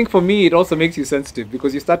I think for me, it also makes you sensitive,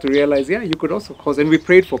 because you start to realize, you could also cause, and we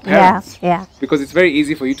prayed for parents. Because it's very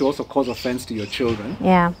easy for you to also cause offense to your children.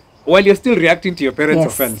 While you're still reacting to your parents'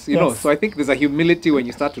 offense, you know. So I think there's a humility when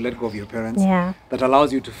you start to let go of your parents that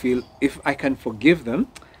allows you to feel, if I can forgive them,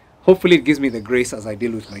 hopefully it gives me the grace as I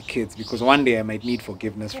deal with my kids, because one day I might need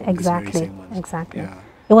forgiveness from these very same ones.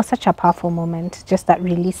 It was such a powerful moment, just that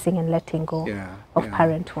releasing and letting go of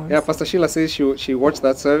parent wounds. Pastor Sheila says she watched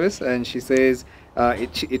that service, and she says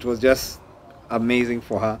it was just amazing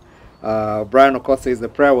for her. Brian Okoth says the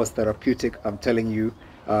prayer was therapeutic, I'm telling you.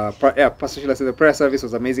 Pastor Sheila says the prayer service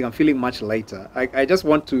was amazing. I'm feeling much lighter. I just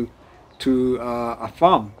want to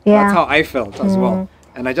affirm. That's how I felt as well.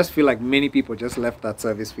 And I just feel like many people just left that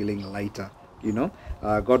service feeling lighter, you know.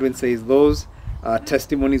 Godwin says those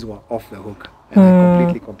testimonies were off the hook. And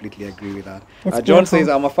I completely agree with that. John says,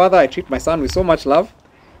 I'm a father. I treat my son with so much love.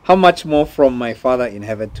 How much more from my Father in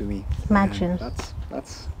heaven to me? Imagine. And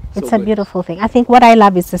that's it's a beautiful thing. I think what I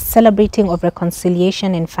love is the celebrating of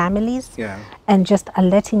reconciliation in families, and just a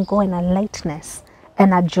letting go and a lightness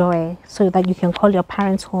and a joy, so that you can call your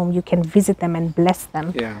parents home, you can visit them and bless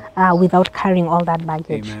them without carrying all that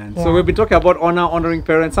baggage. Amen. So we've been talking about honoring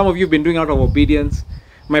parents. Some of you have been doing out of obedience.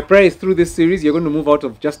 My prayer is through this series, you're going to move out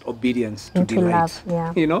of just obedience to delight.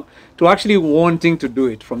 Love, you know, to actually wanting to do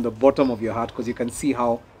it from the bottom of your heart, because you can see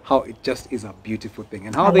how it just is a beautiful thing,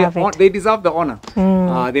 and how they deserve the honor.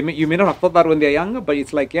 You may not have thought that when they're younger, but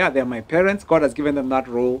it's like, they're my parents. God has given them that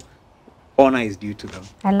role. Honor is due to them.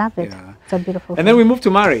 I love it. It's a beautiful thing. And then we move to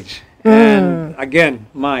marriage. And again,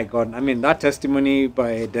 my God, I mean, that testimony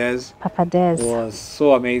by Papa Des was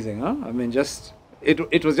so amazing. I mean,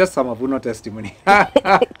 it was just some Mavuno testimony.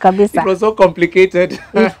 It was so complicated.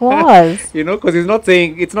 It was. You know, because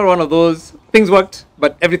it's not one of those things worked,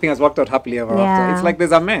 but everything has worked out happily ever after. It's like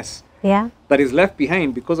there's a mess that is left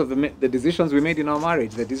behind because of the decisions we made in our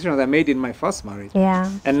marriage, the decisions I made in my first marriage.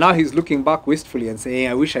 And now he's looking back wistfully and saying,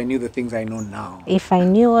 I wish I knew the things I know now. If I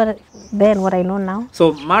knew what I know now.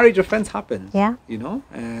 So marriage offense happens. You know,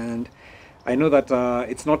 and I know that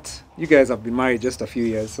it's not, you guys have been married just a few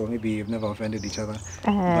years, so maybe you've never offended each other.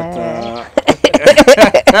 But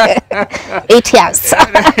 8 years.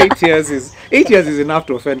 8 years is enough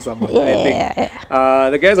to offend someone, I think.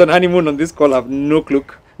 The guys on honeymoon on this call have no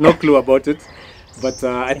clue about it. But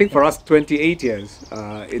I think for us, 28 years,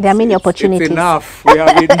 there are many opportunities. It's enough. We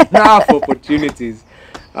have enough opportunities.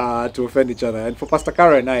 to offend each other. And for Pastor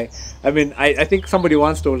Kara and I mean, I think somebody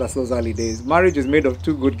once told us those early days, marriage is made of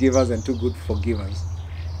 2 good givers and 2 good forgivers.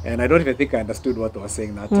 And I don't even think I understood what they were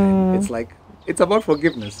saying that time. It's like, it's about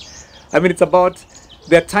forgiveness. I mean, it's about,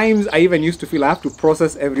 there are times I even used to feel I have to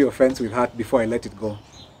process every offense we've had before I let it go.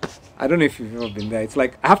 I don't know if you've ever been there. It's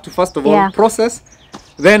like, I have to first of all process.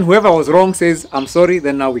 Then whoever was wrong says, I'm sorry,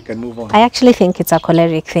 then now we can move on. I actually think it's a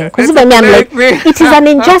choleric thing. Because even me, I'm like, it is an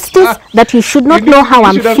injustice that you should not know how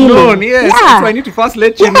I'm feeling. Known, yes. So I need to first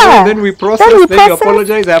let you know, and then we process, then you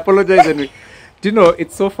apologize, I apologize, and we... Do you know,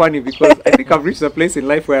 it's so funny because I think I've reached a place in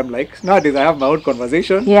life where I'm like, nowadays I have my own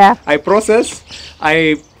conversation. I process,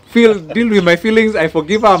 I deal with my feelings, I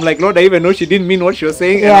forgive her. I'm like, Lord, I even know she didn't mean what she was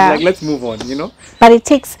saying. And I'm like, let's move on, you know. But it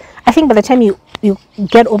takes, I think by the time you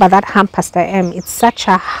get over that hump, Pastor M, it's such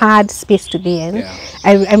a hard space to be in.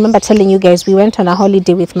 I remember telling you guys, we went on a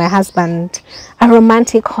holiday with my husband, a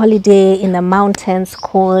romantic holiday in the mountains,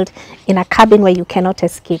 cold, in a cabin where you cannot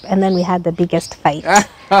escape. And then we had the biggest fight.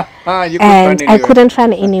 And I couldn't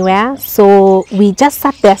run anywhere. So we just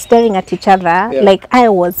sat there staring at each other. Like I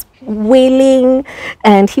was wailing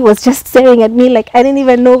and he was just staring at me like I didn't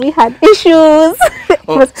even know we had issues.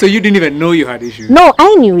 So you didn't even know you had issues? No,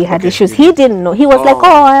 I knew we had issues. He didn't know. He was like,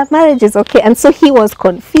 oh, our marriage is okay. And so he was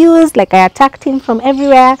confused, like I attacked him from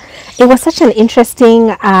everywhere. It was such an interesting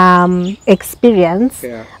experience.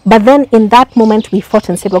 But then in that moment we fought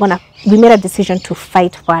and said we made a decision to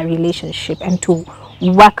fight for our relationship and to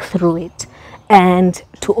work through it and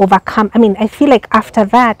to overcome. I mean, I feel like after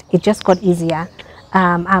that it just got easier.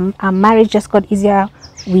 Our marriage just got easier.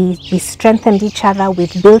 We strengthened each other, we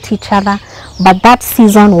built each other, but that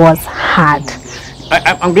season was hard.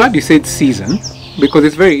 I'm glad you said season, because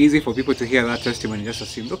it's very easy for people to hear that testimony and just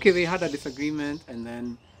assume, okay, they had a disagreement and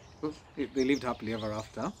then they lived happily ever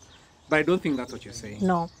after. But I don't think that's what you're saying.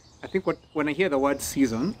 No. I think when I hear the word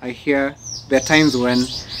season, I hear there are times when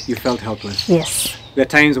you felt helpless. Yes. There are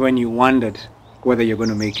times when you wondered whether you're going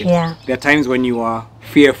to make it. There are times when you are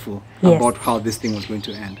fearful about how this thing was going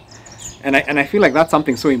to end. And I feel like that's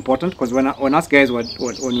something so important, because when us guys when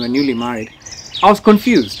we were newly married, I was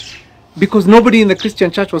confused because nobody in the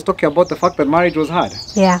Christian church was talking about the fact that marriage was hard.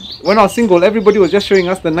 When I was single, everybody was just showing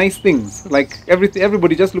us the nice things. Like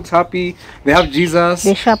everybody just looks happy. They have Jesus.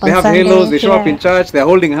 They have halos. They show up in church. They're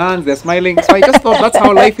holding hands. They're smiling. So I just thought that's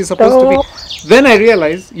how life is supposed to be. Then I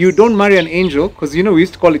realized you don't marry an angel, because you know we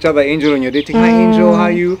used to call each other angel when you're dating. Hi angel, how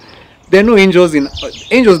are you? There are no angels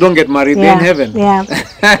angels don't get married. They're in heaven.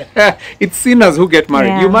 It's sinners who get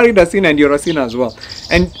married. You married a sinner and you're a sinner as well.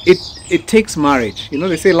 And it takes marriage. You know,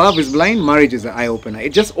 they say love is blind, marriage is an eye opener.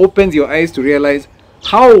 It just opens your eyes to realize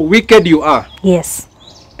how wicked you are.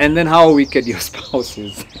 And then how wicked your spouse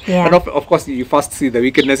is. And of course you first see the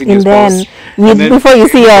wickedness in your spouse. And then before you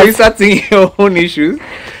see yours, you start seeing your own issues.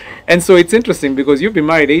 And so it's interesting because you've been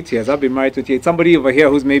married 8 years, I've been married 28. Somebody over here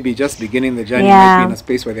who's maybe just beginning the journey might be in a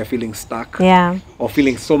space where they're feeling stuck or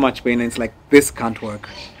feeling so much pain, and it's like, this can't work.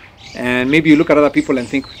 And maybe you look at other people and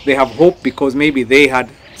think they have hope because maybe they had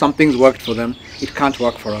some things worked for them. It can't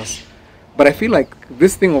work for us. But I feel like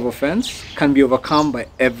this thing of offense can be overcome by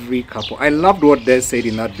every couple. I loved what Des said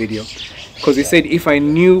in that video, because he said, if I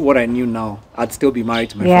knew what I knew now, I'd still be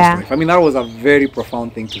married to my first wife. I mean, that was a very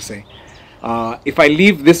profound thing to say. If I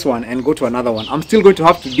leave this one and go to another one, I'm still going to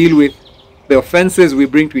have to deal with the offenses we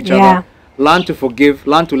bring to each other, learn to forgive,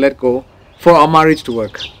 learn to let go for our marriage to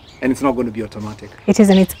work. And it's not going to be automatic. It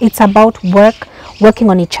isn't. It's about working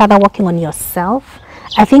on each other, working on yourself.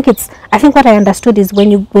 I think what I understood is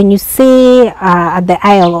when you say at the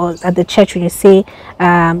aisle or at the church, when you say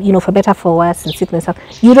you know, for better, for worse, and sickness,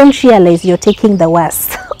 you don't realize you're taking the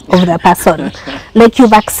worst of the person. Like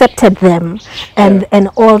you've accepted them and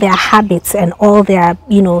all their habits and all their,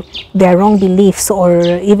 you know, their wrong beliefs or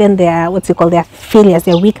even their their failures,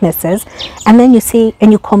 their weaknesses, and then you say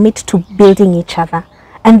and you commit to building each other,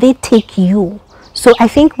 and they take you. So I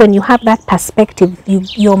think when you have that perspective,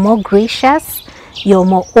 you're more gracious, you're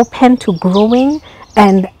more open to growing,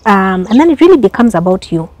 and then it really becomes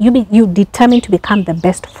about you. You determine to become the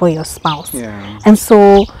best for your spouse, and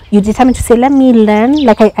so you determine to say, let me learn.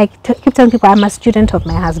 Like I keep telling people, I'm a student of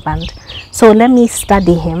my husband, so let me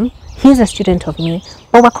study him. He's a student of me,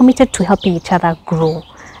 but we're committed to helping each other grow.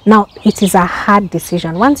 Now it is a hard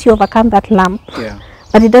decision once you overcome that lump,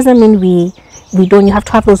 but it doesn't mean we don't. You have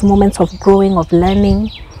to have those moments of growing, of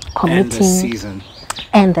learning, committing.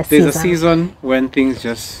 And the season. There's a season when things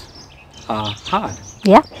just are hard.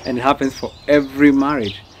 And it happens for every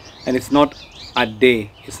marriage. And it's not a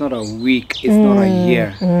day, it's not a week, it's not a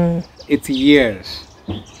year. It's years.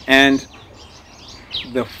 And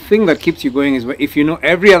the thing that keeps you going is if you know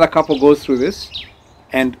every other couple goes through this,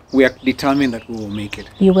 and we are determined that we will make it.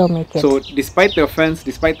 You will make it. So despite the offense,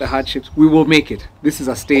 despite the hardships, we will make it. This is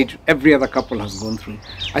a stage every other couple has gone through.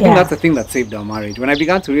 I think that's the thing that saved our marriage. When I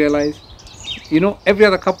began to realize, you know, every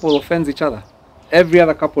other couple offends each other. Every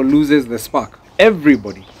other couple loses the spark.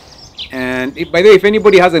 Everybody. And by the way, if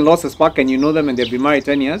anybody hasn't lost a spark and you know them and they've been married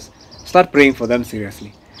 10 years, start praying for them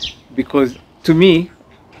seriously. Because to me,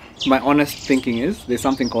 my honest thinking is there's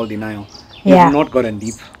something called denial. You've not gotten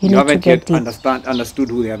deep. You haven't yet understood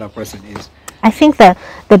who the other person is. I think that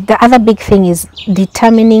the other big thing is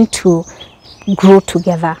determining to grow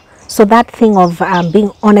together. So that thing of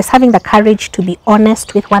being honest, having the courage to be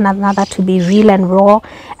honest with one another, to be real and raw,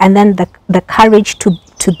 and then the courage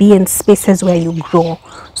to be in spaces where you grow.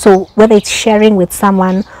 So whether it's sharing with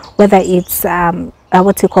someone, whether it's going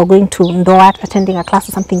to Ndoa, attending a class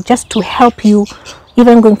or something, just to help you,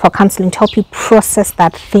 even going for counseling, to help you process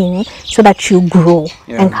that thing so that you grow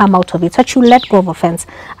and come out of it, so that you let go of offense.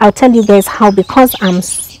 I'll tell you guys how, because I'm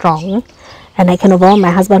strong and I can overwhelm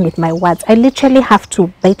my husband with my words, I literally have to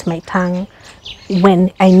bite my tongue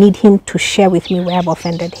when I need him to share with me where I've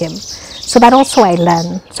offended him. So that also I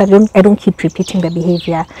learn, so I don't keep repeating the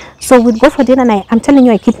behavior. So we'd go for dinner and I'm telling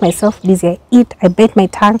you, I keep myself busy. I eat, I bite my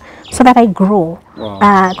tongue so that I grow.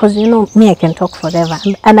 Because you know me, I can talk forever,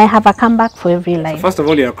 and I have a comeback for every line. So first of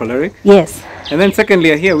all, you're a choleric. Yes. And then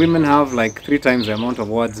secondly, I hear women have like 3 times the amount of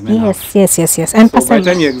words men have. Yes. And so by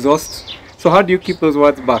the time you exhaust, so how do you keep those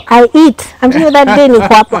words back? I eat. I'm telling you that day,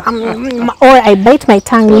 or I bite my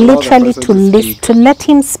tongue literally to let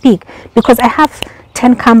him speak, because I have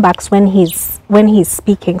 10 comebacks when he's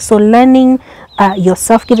speaking. So learning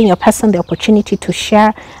yourself, giving your person the opportunity to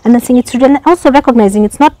share, and then saying it's also recognizing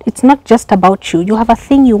it's not just about you. You have a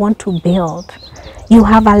thing you want to build. You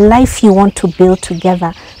have a life you want to build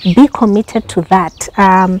together. Be committed to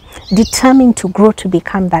that. Determined to grow to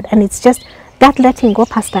become that. And it's just that letting go,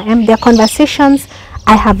 Pastor M. There are conversations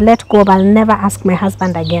I have let go of. I'll never ask my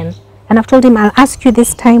husband again. And I've told him, I'll ask you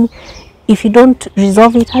this time. If you don't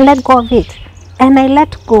resolve it, I'll let go of it. And I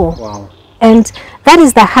let go. Wow. And that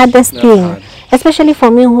is the hardest thing, especially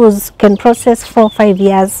for me who can process 4 or 5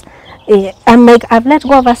 years. I'm like, I've let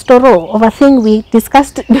go of a story, of a thing we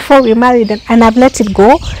discussed before we married, and I've let it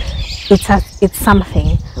go. It's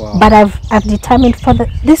something. Wow. But I've determined for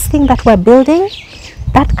this thing that we're building,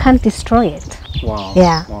 that can't destroy it. Wow.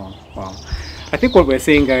 Yeah. Wow. I think what we're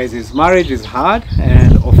saying, guys, is marriage is hard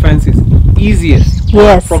and offense is easiest.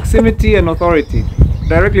 Yes. Proximity and authority,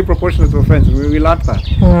 directly proportional to offense. We learned that.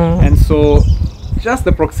 And so just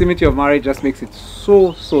the proximity of marriage just makes it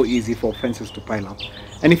so easy for offenses to pile up.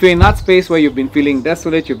 And if you're in that space where you've been feeling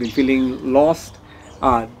desolate, you've been feeling lost,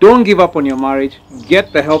 don't give up on your marriage.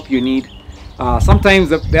 Get the help you need. Sometimes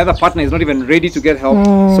the other partner is not even ready to get help.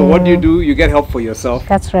 So what do? You get help for yourself.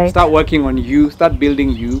 That's right. Start working on you, start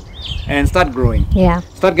building you, and start growing. Yeah.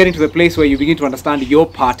 Start getting to the place where you begin to understand your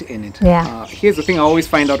part in it. Yeah. Here's the thing I always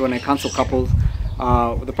find out when I counsel couples.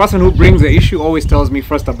 The person who brings the issue always tells me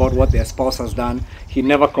first about what their spouse has done. He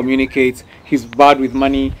never communicates. He's bad with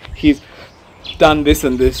money. He's done this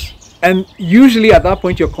and this. And usually at that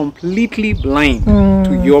point you're completely blind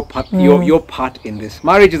to your part, your part in this.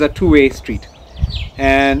 Marriage is a two-way street.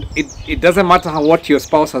 And it doesn't matter what your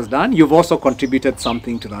spouse has done, you've also contributed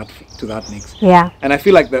something to that mix. Yeah. And I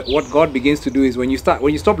feel like what God begins to do is when you stop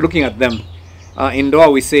looking at them. In Dua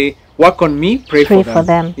we say, work on me, pray for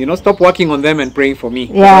them. You know, stop working on them and praying for me.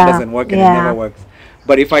 Yeah. That doesn't work and it never works.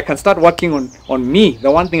 But if I can start working on me, the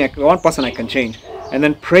one person I can change, and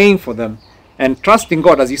then praying for them and trusting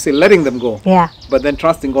God, as you say, letting them go. Yeah. But then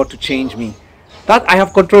trusting God to change me. That I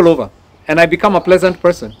have control over. And I become a pleasant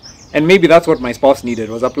person. And maybe that's what my spouse needed,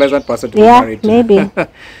 was a pleasant person to be married to. Maybe.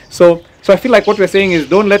 So I feel like what we're saying is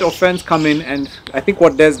don't let offense come in. And I think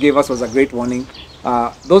what Des gave us was a great warning.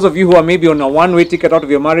 Those of you who are maybe on a one-way ticket out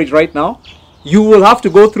of your marriage right now, you will have to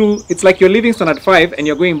go through, it's like you're leaving standard 5 and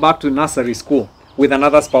you're going back to nursery school with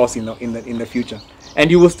another spouse in the future.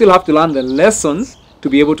 And you will still have to learn the lessons to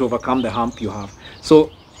be able to overcome the hump you have.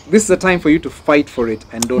 So this is a time for you to fight for it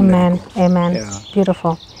and don't let it go. Amen. Yeah.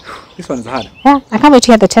 Beautiful. This one's hard. Yeah, I can't wait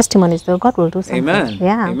to hear the testimonies though. God will do something. Amen.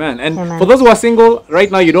 Yeah. Amen. And for those who are single, right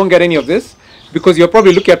now you don't get any of this because you're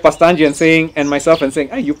probably looking at Pastor Angie and saying, and myself and saying,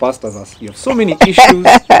 hey, you pastors us. You have so many issues.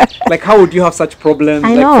 Like, how would you have such problems?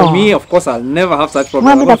 I like know. For me, of course, I'll never have such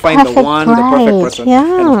problems. I'm going to find the perfect person.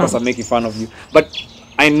 Yeah. And of course, I'm making fun of you. But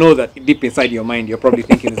I know that deep inside your mind, you're probably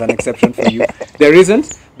thinking there's an exception for you. There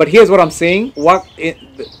isn't. But here's what I'm saying.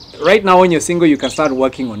 Right now, when you're single, you can start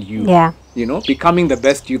working on you. Yeah. You know, becoming the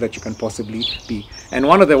best you that you can possibly be. And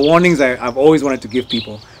one of the warnings I've always wanted to give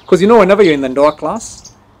people, because you know, whenever you're in the Ndoa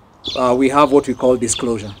class, we have what we call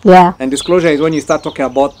disclosure. Yeah. And disclosure is when you start talking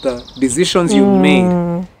about the decisions you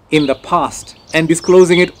made in the past and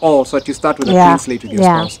disclosing it all so that you start with a clean slate with your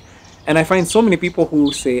spouse. And I find so many people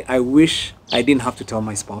who say, I wish I didn't have to tell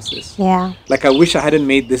my spouse this. Yeah. Like, I wish I hadn't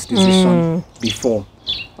made this decision before.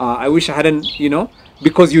 I wish I hadn't, you know,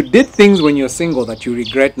 because you did things when you're single that you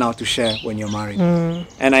regret now to share when you're married.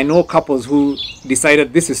 And I know couples who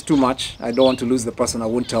decided this is too much. I don't want to lose the person. I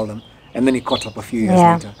won't tell them. And then it caught up a few years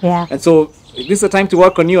later. Yeah. And so this is a time to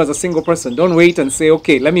work on you as a single person. Don't wait and say,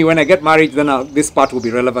 okay, when I get married, then this part will be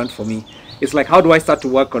relevant for me. It's like, how do I start to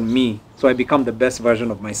work on me so I become the best version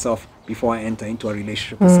of myself before I enter into a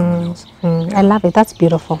relationship with someone else? Yeah. I love it. That's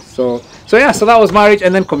beautiful. So that was marriage,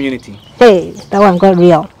 and then community. Hey, that one got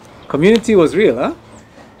real. Community was real, huh?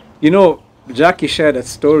 You know, Jackie shared a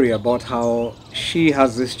story about how she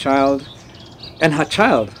has this child, and her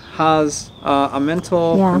child has a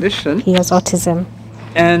mental condition. He has autism.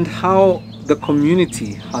 And how the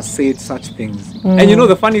community has said such things. And you know,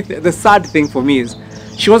 the sad thing for me is,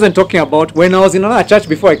 she wasn't talking about when I was in another church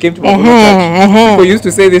before I came to Mavuno church. People used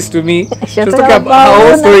to say this to me. She was talking about her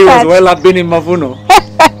whole story was, well, I've been in Mavuno.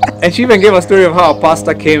 And she even gave a story of how a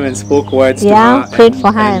pastor came and spoke words to her. Prayed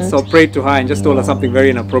for her. And so prayed to her and just told her something very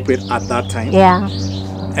inappropriate at that time. Yeah.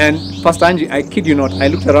 And Pastor Angie, I kid you not, I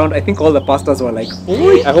looked around, I think all the pastors were like,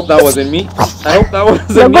 oh, I hope that wasn't me. I hope that wasn't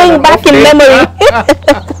me. You're going back in memory.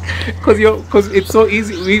 Because it's so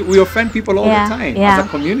easy. We offend people all the time as a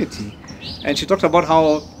community. And she talked about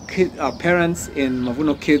how parents in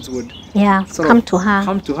Mavuno kids would come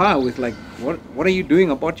to her with like, what are you doing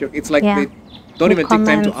about your... It's like they don't even take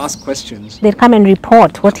time to ask questions. They'd come and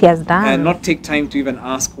report what he has done. And not take time to even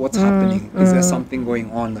ask what's happening. Is there something going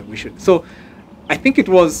on that we should... So I think it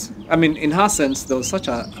was, in her sense, there was such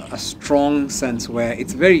a strong sense where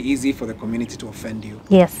it's very easy for the community to offend you.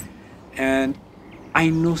 Yes. And I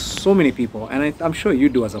know so many people, and I'm sure you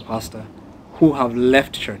do as a pastor, who have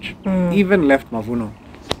left church, even left Mavuno,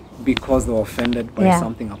 because they were offended by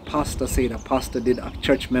something a pastor said, a pastor did, a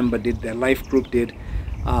church member did, their life group did,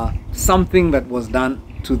 something that was done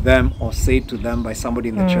to them or said to them by somebody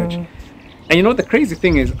in the church. And you know, the crazy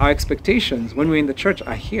thing is, our expectations when we're in the church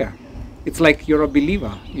are here. It's like you're a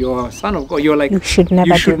believer, you're a son of God. You're like, you should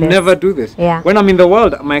never do this. Yeah. When I'm in the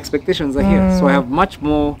world, my expectations are here, so I have much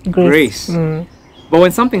more grace. But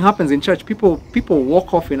when something happens in church, people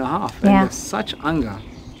walk off in a half, and there's such anger.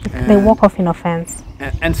 They walk off in offense.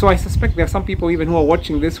 And so I suspect there are some people even who are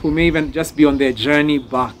watching this who may even just be on their journey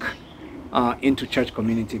back into church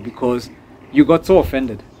community because you got so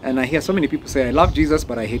offended. And I hear so many people say, I love Jesus,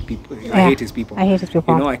 but I hate people. I hate his people. I hate his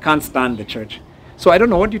people. You know, I can't stand the church. So I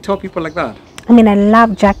don't know, what do you tell people like that? I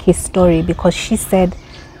love Jackie's story because she said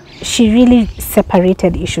she really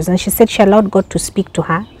separated issues, and she said she allowed God to speak to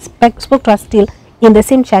her, spoke to her still in the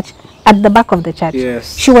same church, at the back of the church.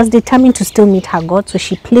 Yes. She was determined to still meet her God, so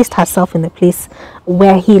she placed herself in the place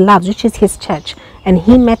where he loves, which is his church. And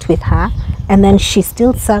he met with her, and then she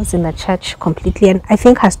still serves in the church completely. And I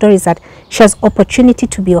think her story is that she has opportunity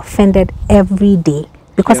to be offended every day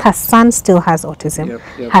because her son still has autism.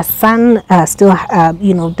 Her son still,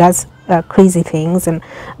 does crazy things,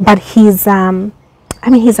 but he's,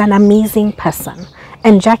 he's an amazing person,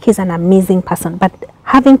 and Jackie's an amazing person. But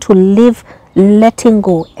having to live letting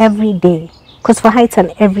go every day, because for her it's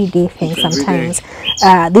an everyday thing. Sometimes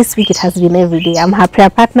this week it has been every day. I'm her prayer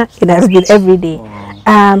partner, it has been every day.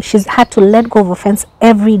 She's had to let go of offense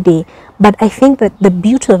every day. But I think that the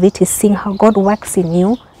beauty of it is seeing how God works in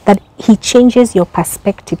you, that he changes your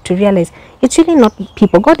perspective to realize it's really not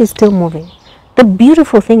people. God is still moving. The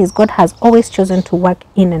beautiful thing is God has always chosen to work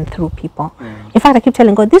in and through people. In fact, I keep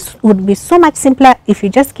telling God, this would be so much simpler if you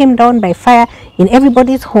just came down by fire in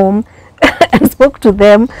everybody's home and spoke to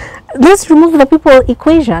them. Let's remove the people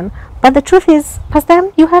equation. But the truth is,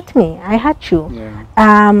 Pastor, you hurt me, I hurt you.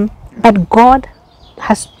 But God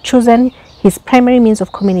has chosen his primary means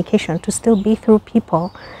of communication to still be through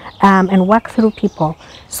people and work through people.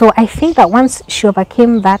 So I think that once she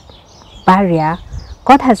overcame that barrier,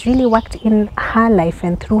 God has really worked in her life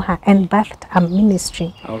and through her and birthed a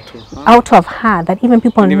ministry out of her, that even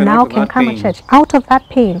people now can come to church out of that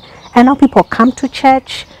pain. And now people come to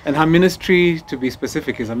church. And her ministry, to be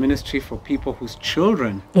specific, is a ministry for people whose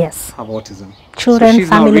children have autism. Children, so she's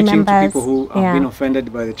family now reaching members. To people who have been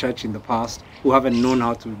offended by the church in the past, who haven't known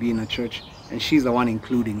how to be in a church, and she's the one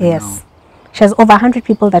including them now. She has over 100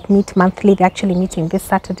 people that meet monthly. They're actually meeting this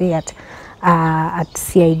Saturday at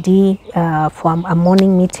CID for a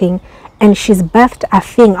morning meeting, and she's birthed a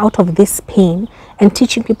thing out of this pain and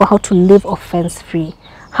teaching people how to live offense free,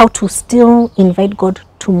 how to still invite God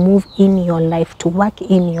to move in your life, to work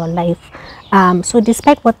in your life. So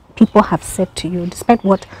despite what people have said to you, despite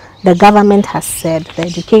what the government has said, the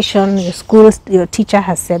education, your schools, your teacher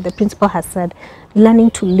has said, the principal has said,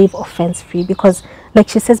 learning to live offense-free, because like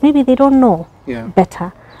she says, maybe they don't know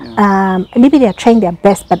better. Maybe they are trying their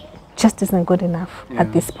best, but just isn't good enough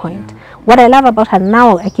at this point. What I love about her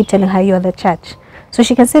now, I keep telling her, you're the church. So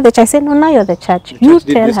she can say the church. I say, no, now you're the church. You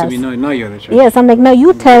tell her. Now you're the church. Yes, I'm like, now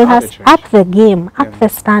you tell us, up the game, up the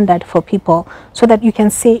standard for people, so that you can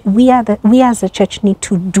say, we as a church need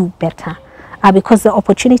to do better. Because the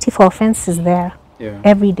opportunity for offense is there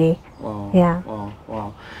every day. Wow. Yeah.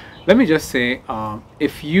 Wow. Let me just say,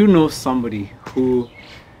 if you know somebody who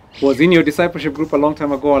was in your discipleship group a long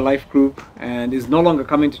time ago, a life group, and is no longer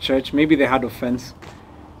coming to church, maybe they had offense.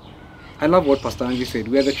 I love what Pastor Angie said.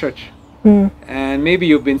 We are the church. And maybe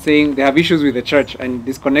you've been saying they have issues with the church and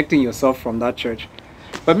disconnecting yourself from that church.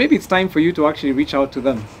 But maybe it's time for you to actually reach out to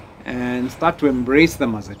them and start to embrace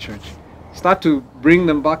them as a church. Start to bring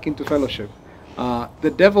them back into fellowship.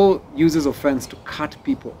 The devil uses offense to cut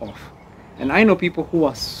people off. And I know people who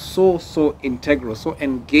are so integral, so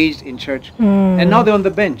engaged in church. And now they're on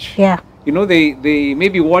the bench. Yeah. You know, they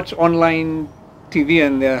maybe watch online TV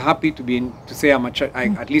and they're happy to say I'm a church.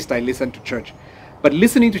 At least I listen to church. But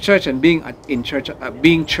listening to church and being in church,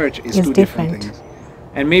 being church is two different things.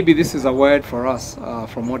 And maybe this is a word for us,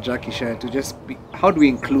 from what Jackie shared, to just be, how do we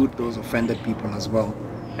include those offended people as well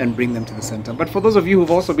and bring them to the center? But for those of you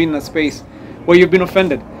who've also been in a space where you've been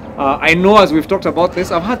offended, I know as we've talked about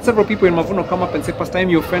this, I've had several people in Mavuno come up and say, Pastor M,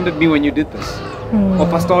 you offended me when you did this. Or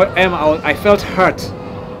Pastor M, I felt hurt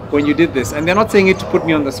when you did this. And they're not saying it to put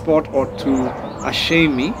me on the spot or to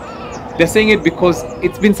shame me. They're saying it because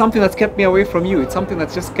it's been something that's kept me away from you. It's something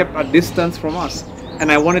that's just kept a distance from us.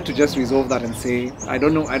 And I wanted to just resolve that and say, I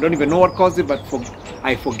don't even know what caused it, but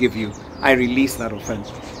I forgive you. I release that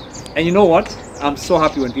offense. And you know what? I'm so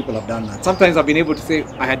happy when people have done that. Sometimes I've been able to say,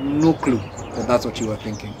 I had no clue that that's what you were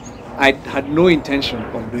thinking. I had no intention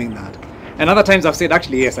of doing that. And other times I've said,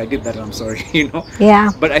 actually, yes, I did that, I'm sorry, you know?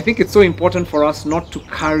 Yeah. But I think it's so important for us not to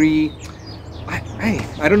carry,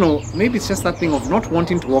 I don't know, maybe it's just that thing of not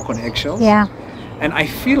wanting to walk on eggshells. Yeah. And I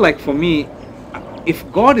feel like for me, if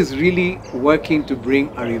God is really working to bring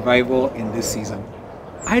a revival in this season,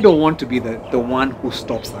 I don't want to be the one who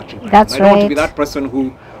stops that revival. That's I don't want to be that person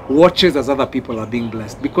who watches as other people are being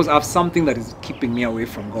blessed, because I have something that is keeping me away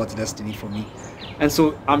from God's destiny for me. And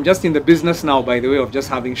so I'm just in the business now, by the way, of just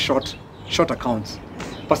having short accounts.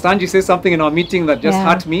 Pastor Angie says something in our meeting that just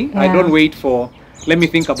hurt me. I don't wait for, let me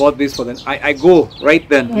think about this for then. I go right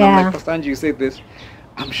then. And I'm like, Pastor Angie, you said this.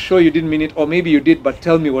 I'm sure you didn't mean it, or maybe you did, but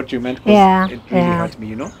tell me what you meant, because it really hurt me,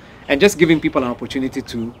 you know? And just giving people an opportunity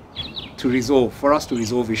to resolve, for us to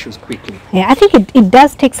resolve issues quickly. Yeah, I think it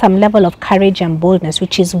does take some level of courage and boldness,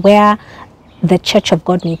 which is where the Church of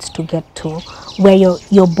God needs to get to, where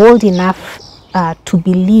you're bold enough to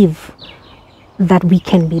believe that we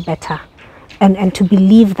can be better, and to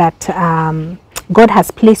believe that God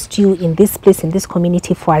has placed you in this place, in this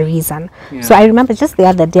community for a reason. Yeah. So I remember just the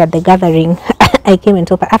other day at the gathering, I came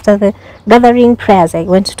into, after the gathering prayers, I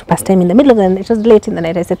went to Pastor M in the middle of the night. It was late in the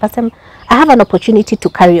night. I said, Pastor M, I have an opportunity to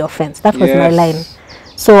carry offense. That was my line.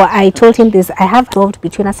 So I told him this, I have resolved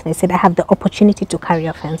between us, and I said, I have the opportunity to carry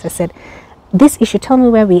offense. I said, this issue, tell me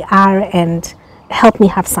where we are and help me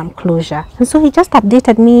have some closure. And so he just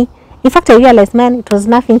updated me. In fact, I realized, man, it was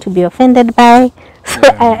nothing to be offended by. So,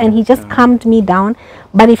 and he just calmed me down.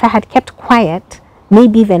 But if I had kept quiet,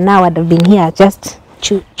 maybe even now I'd have been here just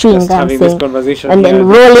chewing gum, and then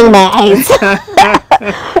rolling my eyes.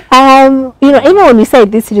 You know, even when we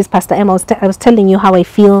said this series, Pastor M, I was telling you how I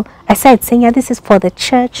feel. I said, saying, yeah, this is for the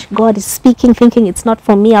church. God is speaking, thinking it's not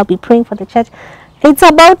for me. I'll be praying for the church. It's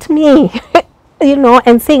about me, you know,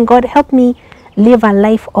 and saying, God, help me live a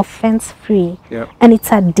life offense-free. And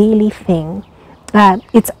it's a daily thing.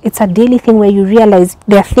 It's a daily thing where you realize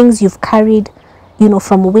there are things you've carried, you know,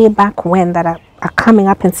 from way back when that are coming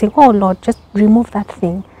up, and saying, oh Lord, just remove that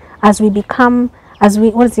thing. As we become,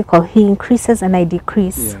 what is it called? He increases and I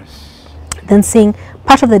decrease. Then saying,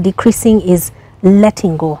 part of the decreasing is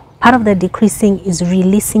letting go. Part of the decreasing is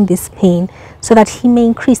releasing this pain so that he may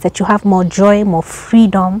increase, that you have more joy, more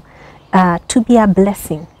freedom, to be a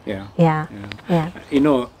blessing. You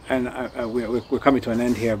know, and we're coming to an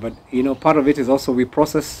end here, but you know, part of it is also we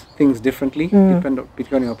process things differently,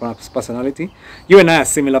 depending upon personality. You and I are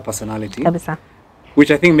similar personality, which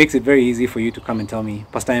I think makes it very easy for you to come and tell me,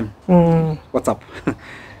 Pastor M, what's up?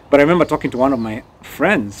 But I remember talking to one of my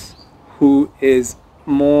friends who is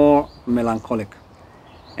more melancholic,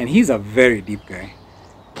 and he's a very deep guy.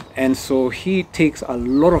 And so he takes a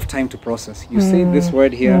lot of time to process. You say this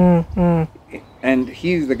word here, and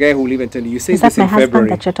he's the guy who will even tell you, say this in February.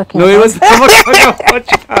 That you're talking no, about? It was not talking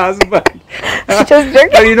about your husband. Just joking.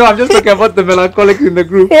 But you know, I'm just talking about the melancholics in the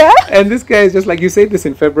group. Yeah. And this guy is just like, you say this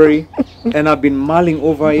in February, and I've been mulling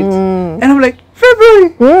over it. And I'm like,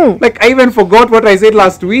 February? Like, I even forgot what I said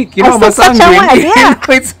last week. You know, I'm such a word, yeah.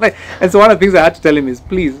 It's like, and so one of the things I had to tell him is,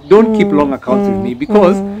 please, don't keep long accounts with me,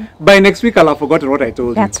 because by next week I'll have forgotten what I told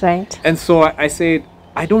you. That's right. And so I said,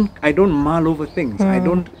 I don't mull over things. I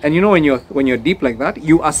don't. And you know, when you're deep like that,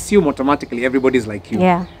 you assume automatically everybody's like you.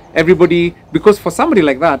 Yeah. Everybody, because for somebody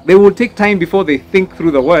like that, they will take time before they think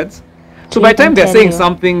through the words. So by the time they're saying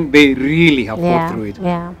something, they really have thought through it.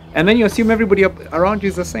 Yeah. And then you assume everybody around you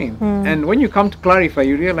is the same. And when you come to clarify,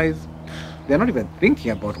 you realize they're not even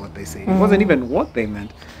thinking about what they say. It wasn't even what they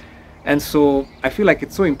meant. And so I feel like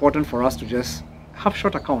it's so important for us to just have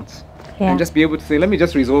short accounts and just be able to say, let me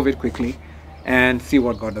just resolve it quickly and see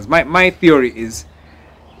what God does. My theory is,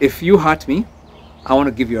 if you hurt me, I want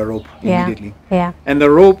to give you a rope immediately. Yeah. And the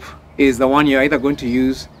rope is the one you're either going to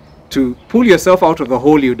use to pull yourself out of the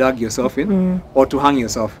hole you dug yourself in, or to hang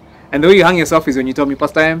yourself. And the way you hang yourself is when you tell me,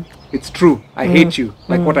 Pastor M, it's true, I hate you,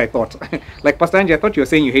 like what I thought. Like, Pastor Angie, I thought you were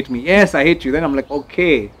saying you hate me. Yes, I hate you. Then I'm like,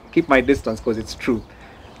 okay, keep my distance because it's true.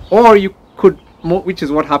 Or you could, which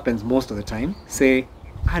is what happens most of the time, say,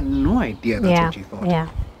 I had no idea that's what you thought. Yeah.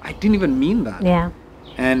 I didn't even mean that. Yeah.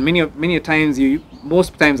 And many times,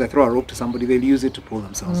 most times I throw a rope to somebody, they'll use it to pull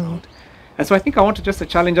themselves out. And so I think I want to just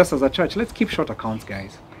challenge us as a church. Let's keep short accounts,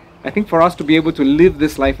 guys. I think for us to be able to live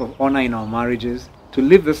this life of honor in our marriages, to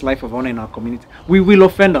live this life of honor in our community, we will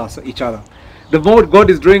offend each other. The more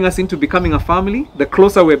God is drawing us into becoming a family, the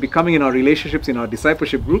closer we're becoming in our relationships, in our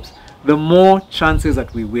discipleship groups, the more chances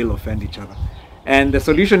that we will offend each other. And the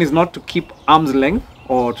solution is not to keep arm's length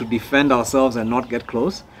or to defend ourselves and not get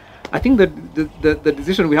close. I think that the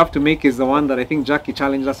decision we have to make is the one that I think Jackie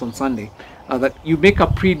challenged us on Sunday, that you make a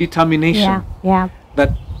predetermination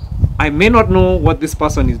that I may not know what this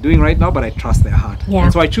person is doing right now, but I trust their heart.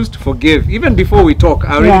 And so I choose to forgive. Even before we talk,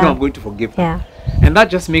 I already know I'm going to forgive them. And that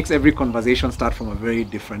just makes every conversation start from a very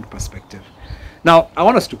different perspective. Now, I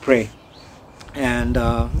want us to pray. And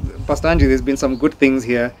Pastor Angie, there's been some good things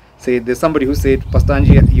here. There's somebody who said, Pastor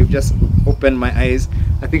Angie, you've just opened my eyes.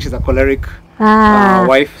 I think she's a choleric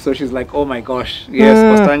wife, so she's like, oh my gosh, yes,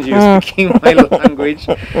 Pastor Angie, you're speaking my language.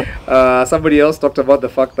 Somebody else talked about the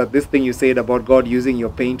fact that this thing you said about God using your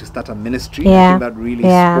pain to start a ministry, I think that really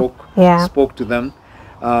spoke to them.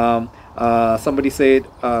 Somebody said,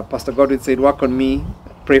 Pastor Godwin said, work on me,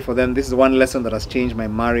 pray for them. This is one lesson that has changed my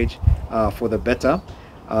marriage for the better.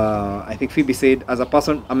 I think Phoebe said, as a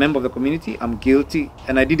person, a member of the community, I'm guilty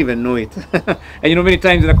and I didn't even know it. And you know, many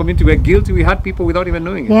times in the community we're guilty, we hurt people without even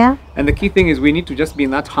knowing it. And the key thing is we need to just be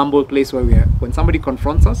in that humble place where when somebody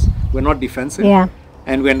confronts us, we're not defensive,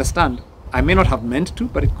 and we understand, I may not have meant to,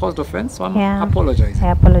 but it caused offense, so I'm apologizing.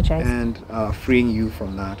 I apologize. And freeing you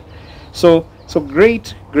from that. So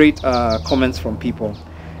great comments from people.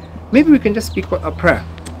 Maybe we can just speak a prayer.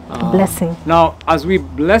 Blessing. Now, as we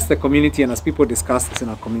bless the community and as people discuss this in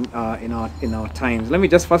our times, let me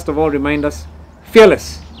just first of all remind us,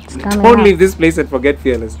 fearless. Don't leave this place and forget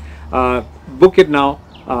fearless. Book it now.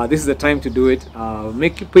 This is the time to do it.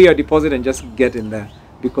 Pay your deposit and just get in there,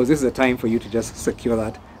 because this is the time for you to just secure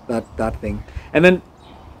that thing. And then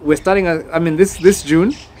we're starting. This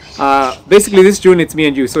June. Basically, this June it's me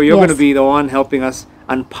and you. So you're going to be the one helping us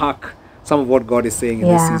unpack some of what God is saying in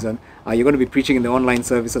this season. You're going to be preaching in the online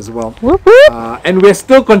service as well. And we're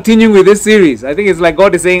still continuing with this series. I think it's like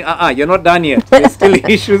God is saying, you're not done yet. There's still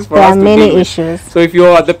issues for us to deal with. There are many issues. So if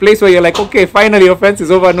you're at the place where you're like, okay, finally offense is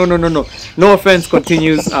over. No. No offense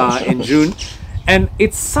continues in June. And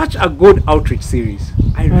it's such a good outreach series.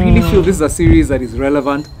 I really feel this is a series that is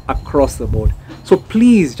relevant across the board. So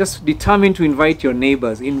please just determine to invite your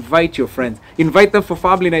neighbors, invite your friends, invite them for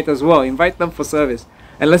family night as well, invite them for service.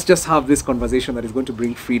 And let's just have this conversation that is going to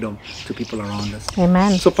bring freedom to people around us.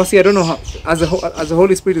 Amen. So, Pasi, I don't know how, as the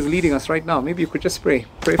Holy Spirit is leading us right now, maybe you could just pray.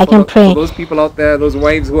 Pray for those people out there, those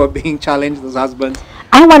wives who are being challenged, those husbands.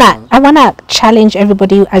 I wanna challenge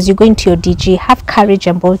everybody as you go into your DG. Have courage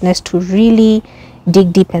and boldness to really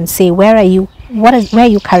dig deep and say, where are you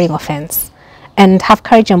carrying offense? And have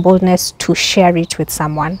courage and boldness to share it with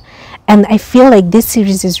someone. And I feel like this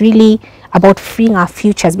series is really about freeing our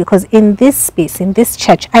futures, because in this space, in this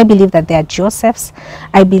church, I believe that there are Josephs,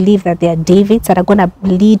 I believe that there are Davids that are going to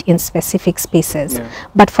lead in specific spaces.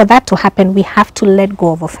 But for that to happen, we have to let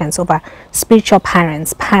go of offense over spiritual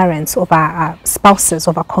parents, over our spouses,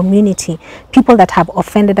 over community, people that have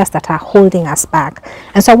offended us, that are holding us back.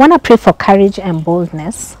 And so I want to pray for courage and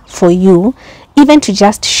boldness for you, even to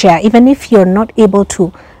just share, even if you're not able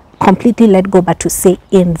to completely let go, but to say,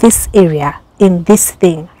 in this area, in this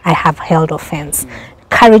thing, I have held offense.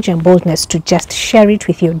 Courage and boldness to just share it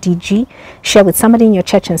with your DG, share with somebody in your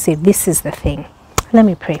church and say, this is the thing. Let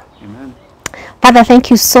me pray. Amen. Father, thank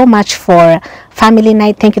you so much for family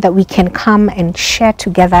night. Thank you that we can come and share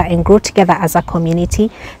together and grow together as a community.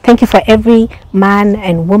 Thank you for every man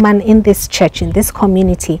and woman in this church, in this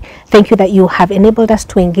community. Thank you that you have enabled us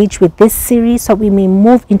to engage with this series so we may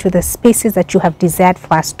move into the spaces that you have desired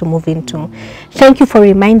for us to move into. Thank you for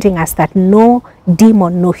reminding us that no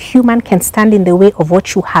demon, no human can stand in the way of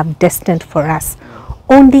what you have destined for us.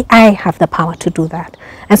 Only I have the power to do that.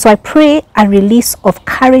 And so I pray a release of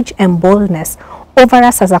courage and boldness over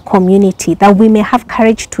us as a community, that we may have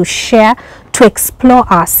courage to share, to explore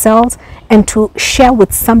ourselves, and to share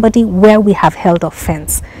with somebody where we have held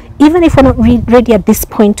offense. Even if we're not ready at this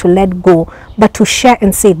point to let go, but to share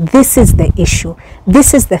and say, this is the issue,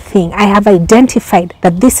 this is the thing. I have identified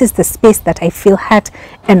that this is the space that I feel hurt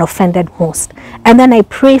and offended most. And then I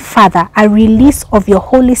pray, Father, a release of your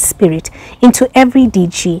Holy Spirit into every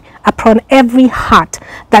DG, upon every heart,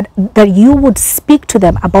 that you would speak to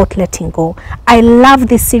them about letting go. I love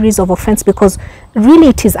this series of offense because really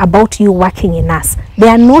it is about you working in us. There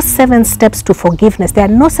are no 7 steps to forgiveness. There are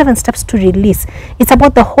no 7 steps to release. It's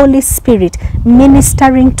about the Holy Spirit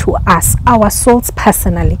ministering to us, our souls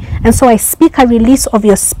personally. And so I speak a release of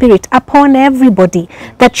your Spirit upon everybody,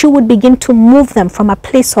 that you would begin to move them from a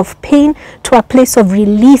place of pain to a place of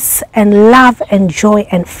release and love and joy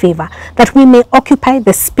and favor, that we may occupy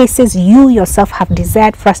the spaces you yourself have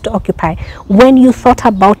desired for us to occupy when you thought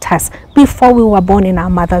about us before we were born in our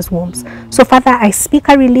mother's wombs. So Father, I speak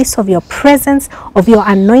a release of your presence, of your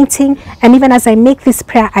anointing, and even as I make this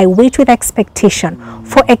prayer, I wait with expectation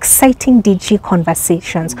for exciting DG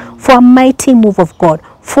conversations, for a mighty move of God,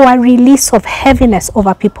 for a release of heaviness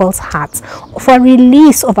over people's hearts, for a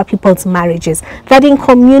release over people's marriages, that in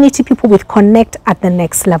community people will connect at the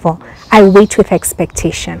next level. I wait with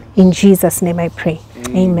expectation. In Jesus' name I pray.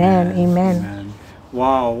 Amen. Amen.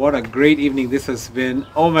 Wow, what a great evening this has been.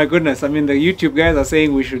 Oh my goodness, I mean, the YouTube guys are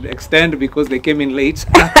saying we should extend because they came in late.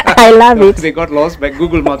 I love it. They got lost, but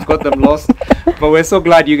Google Maps got them lost. But we're so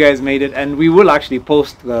glad you guys made it, and we will actually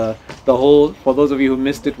post the whole, for those of you who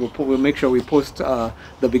missed it, we'll make sure we post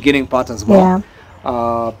the beginning part as well. Yeah.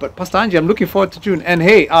 But Pastor Angie, I'm looking forward to June. And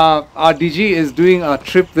hey, our DG is doing a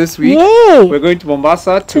trip this week. Yay! We're going to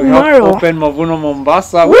Mombasa Tomorrow. To help open Mavuno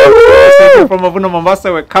Mombasa. Woo! From Mavuno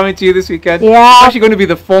Mombasa, we're coming to you this weekend. Yeah. It's actually going to be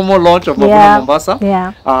the formal launch of Mavuno Mombasa.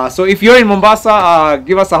 Yeah. So if you're in Mombasa,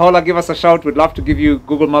 give us a holler, give us a shout. We'd love to give you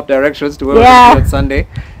Google Map directions to where we're going to be on Sunday.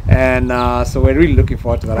 And so we're really looking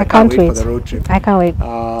forward to that. I can't wait for the road trip. I can't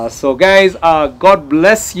wait. So guys, God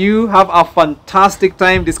bless you. Have a fantastic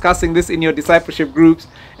time discussing this in your discipleship groups.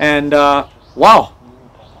 And wow,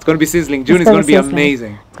 it's going to be sizzling. June is going to be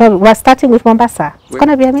amazing. We're starting with Mombasa. It's going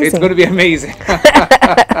to be amazing. It's going to be amazing.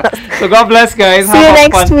 So God bless, guys. See you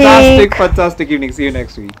next week. Fantastic evening. See you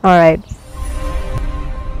next week. All right.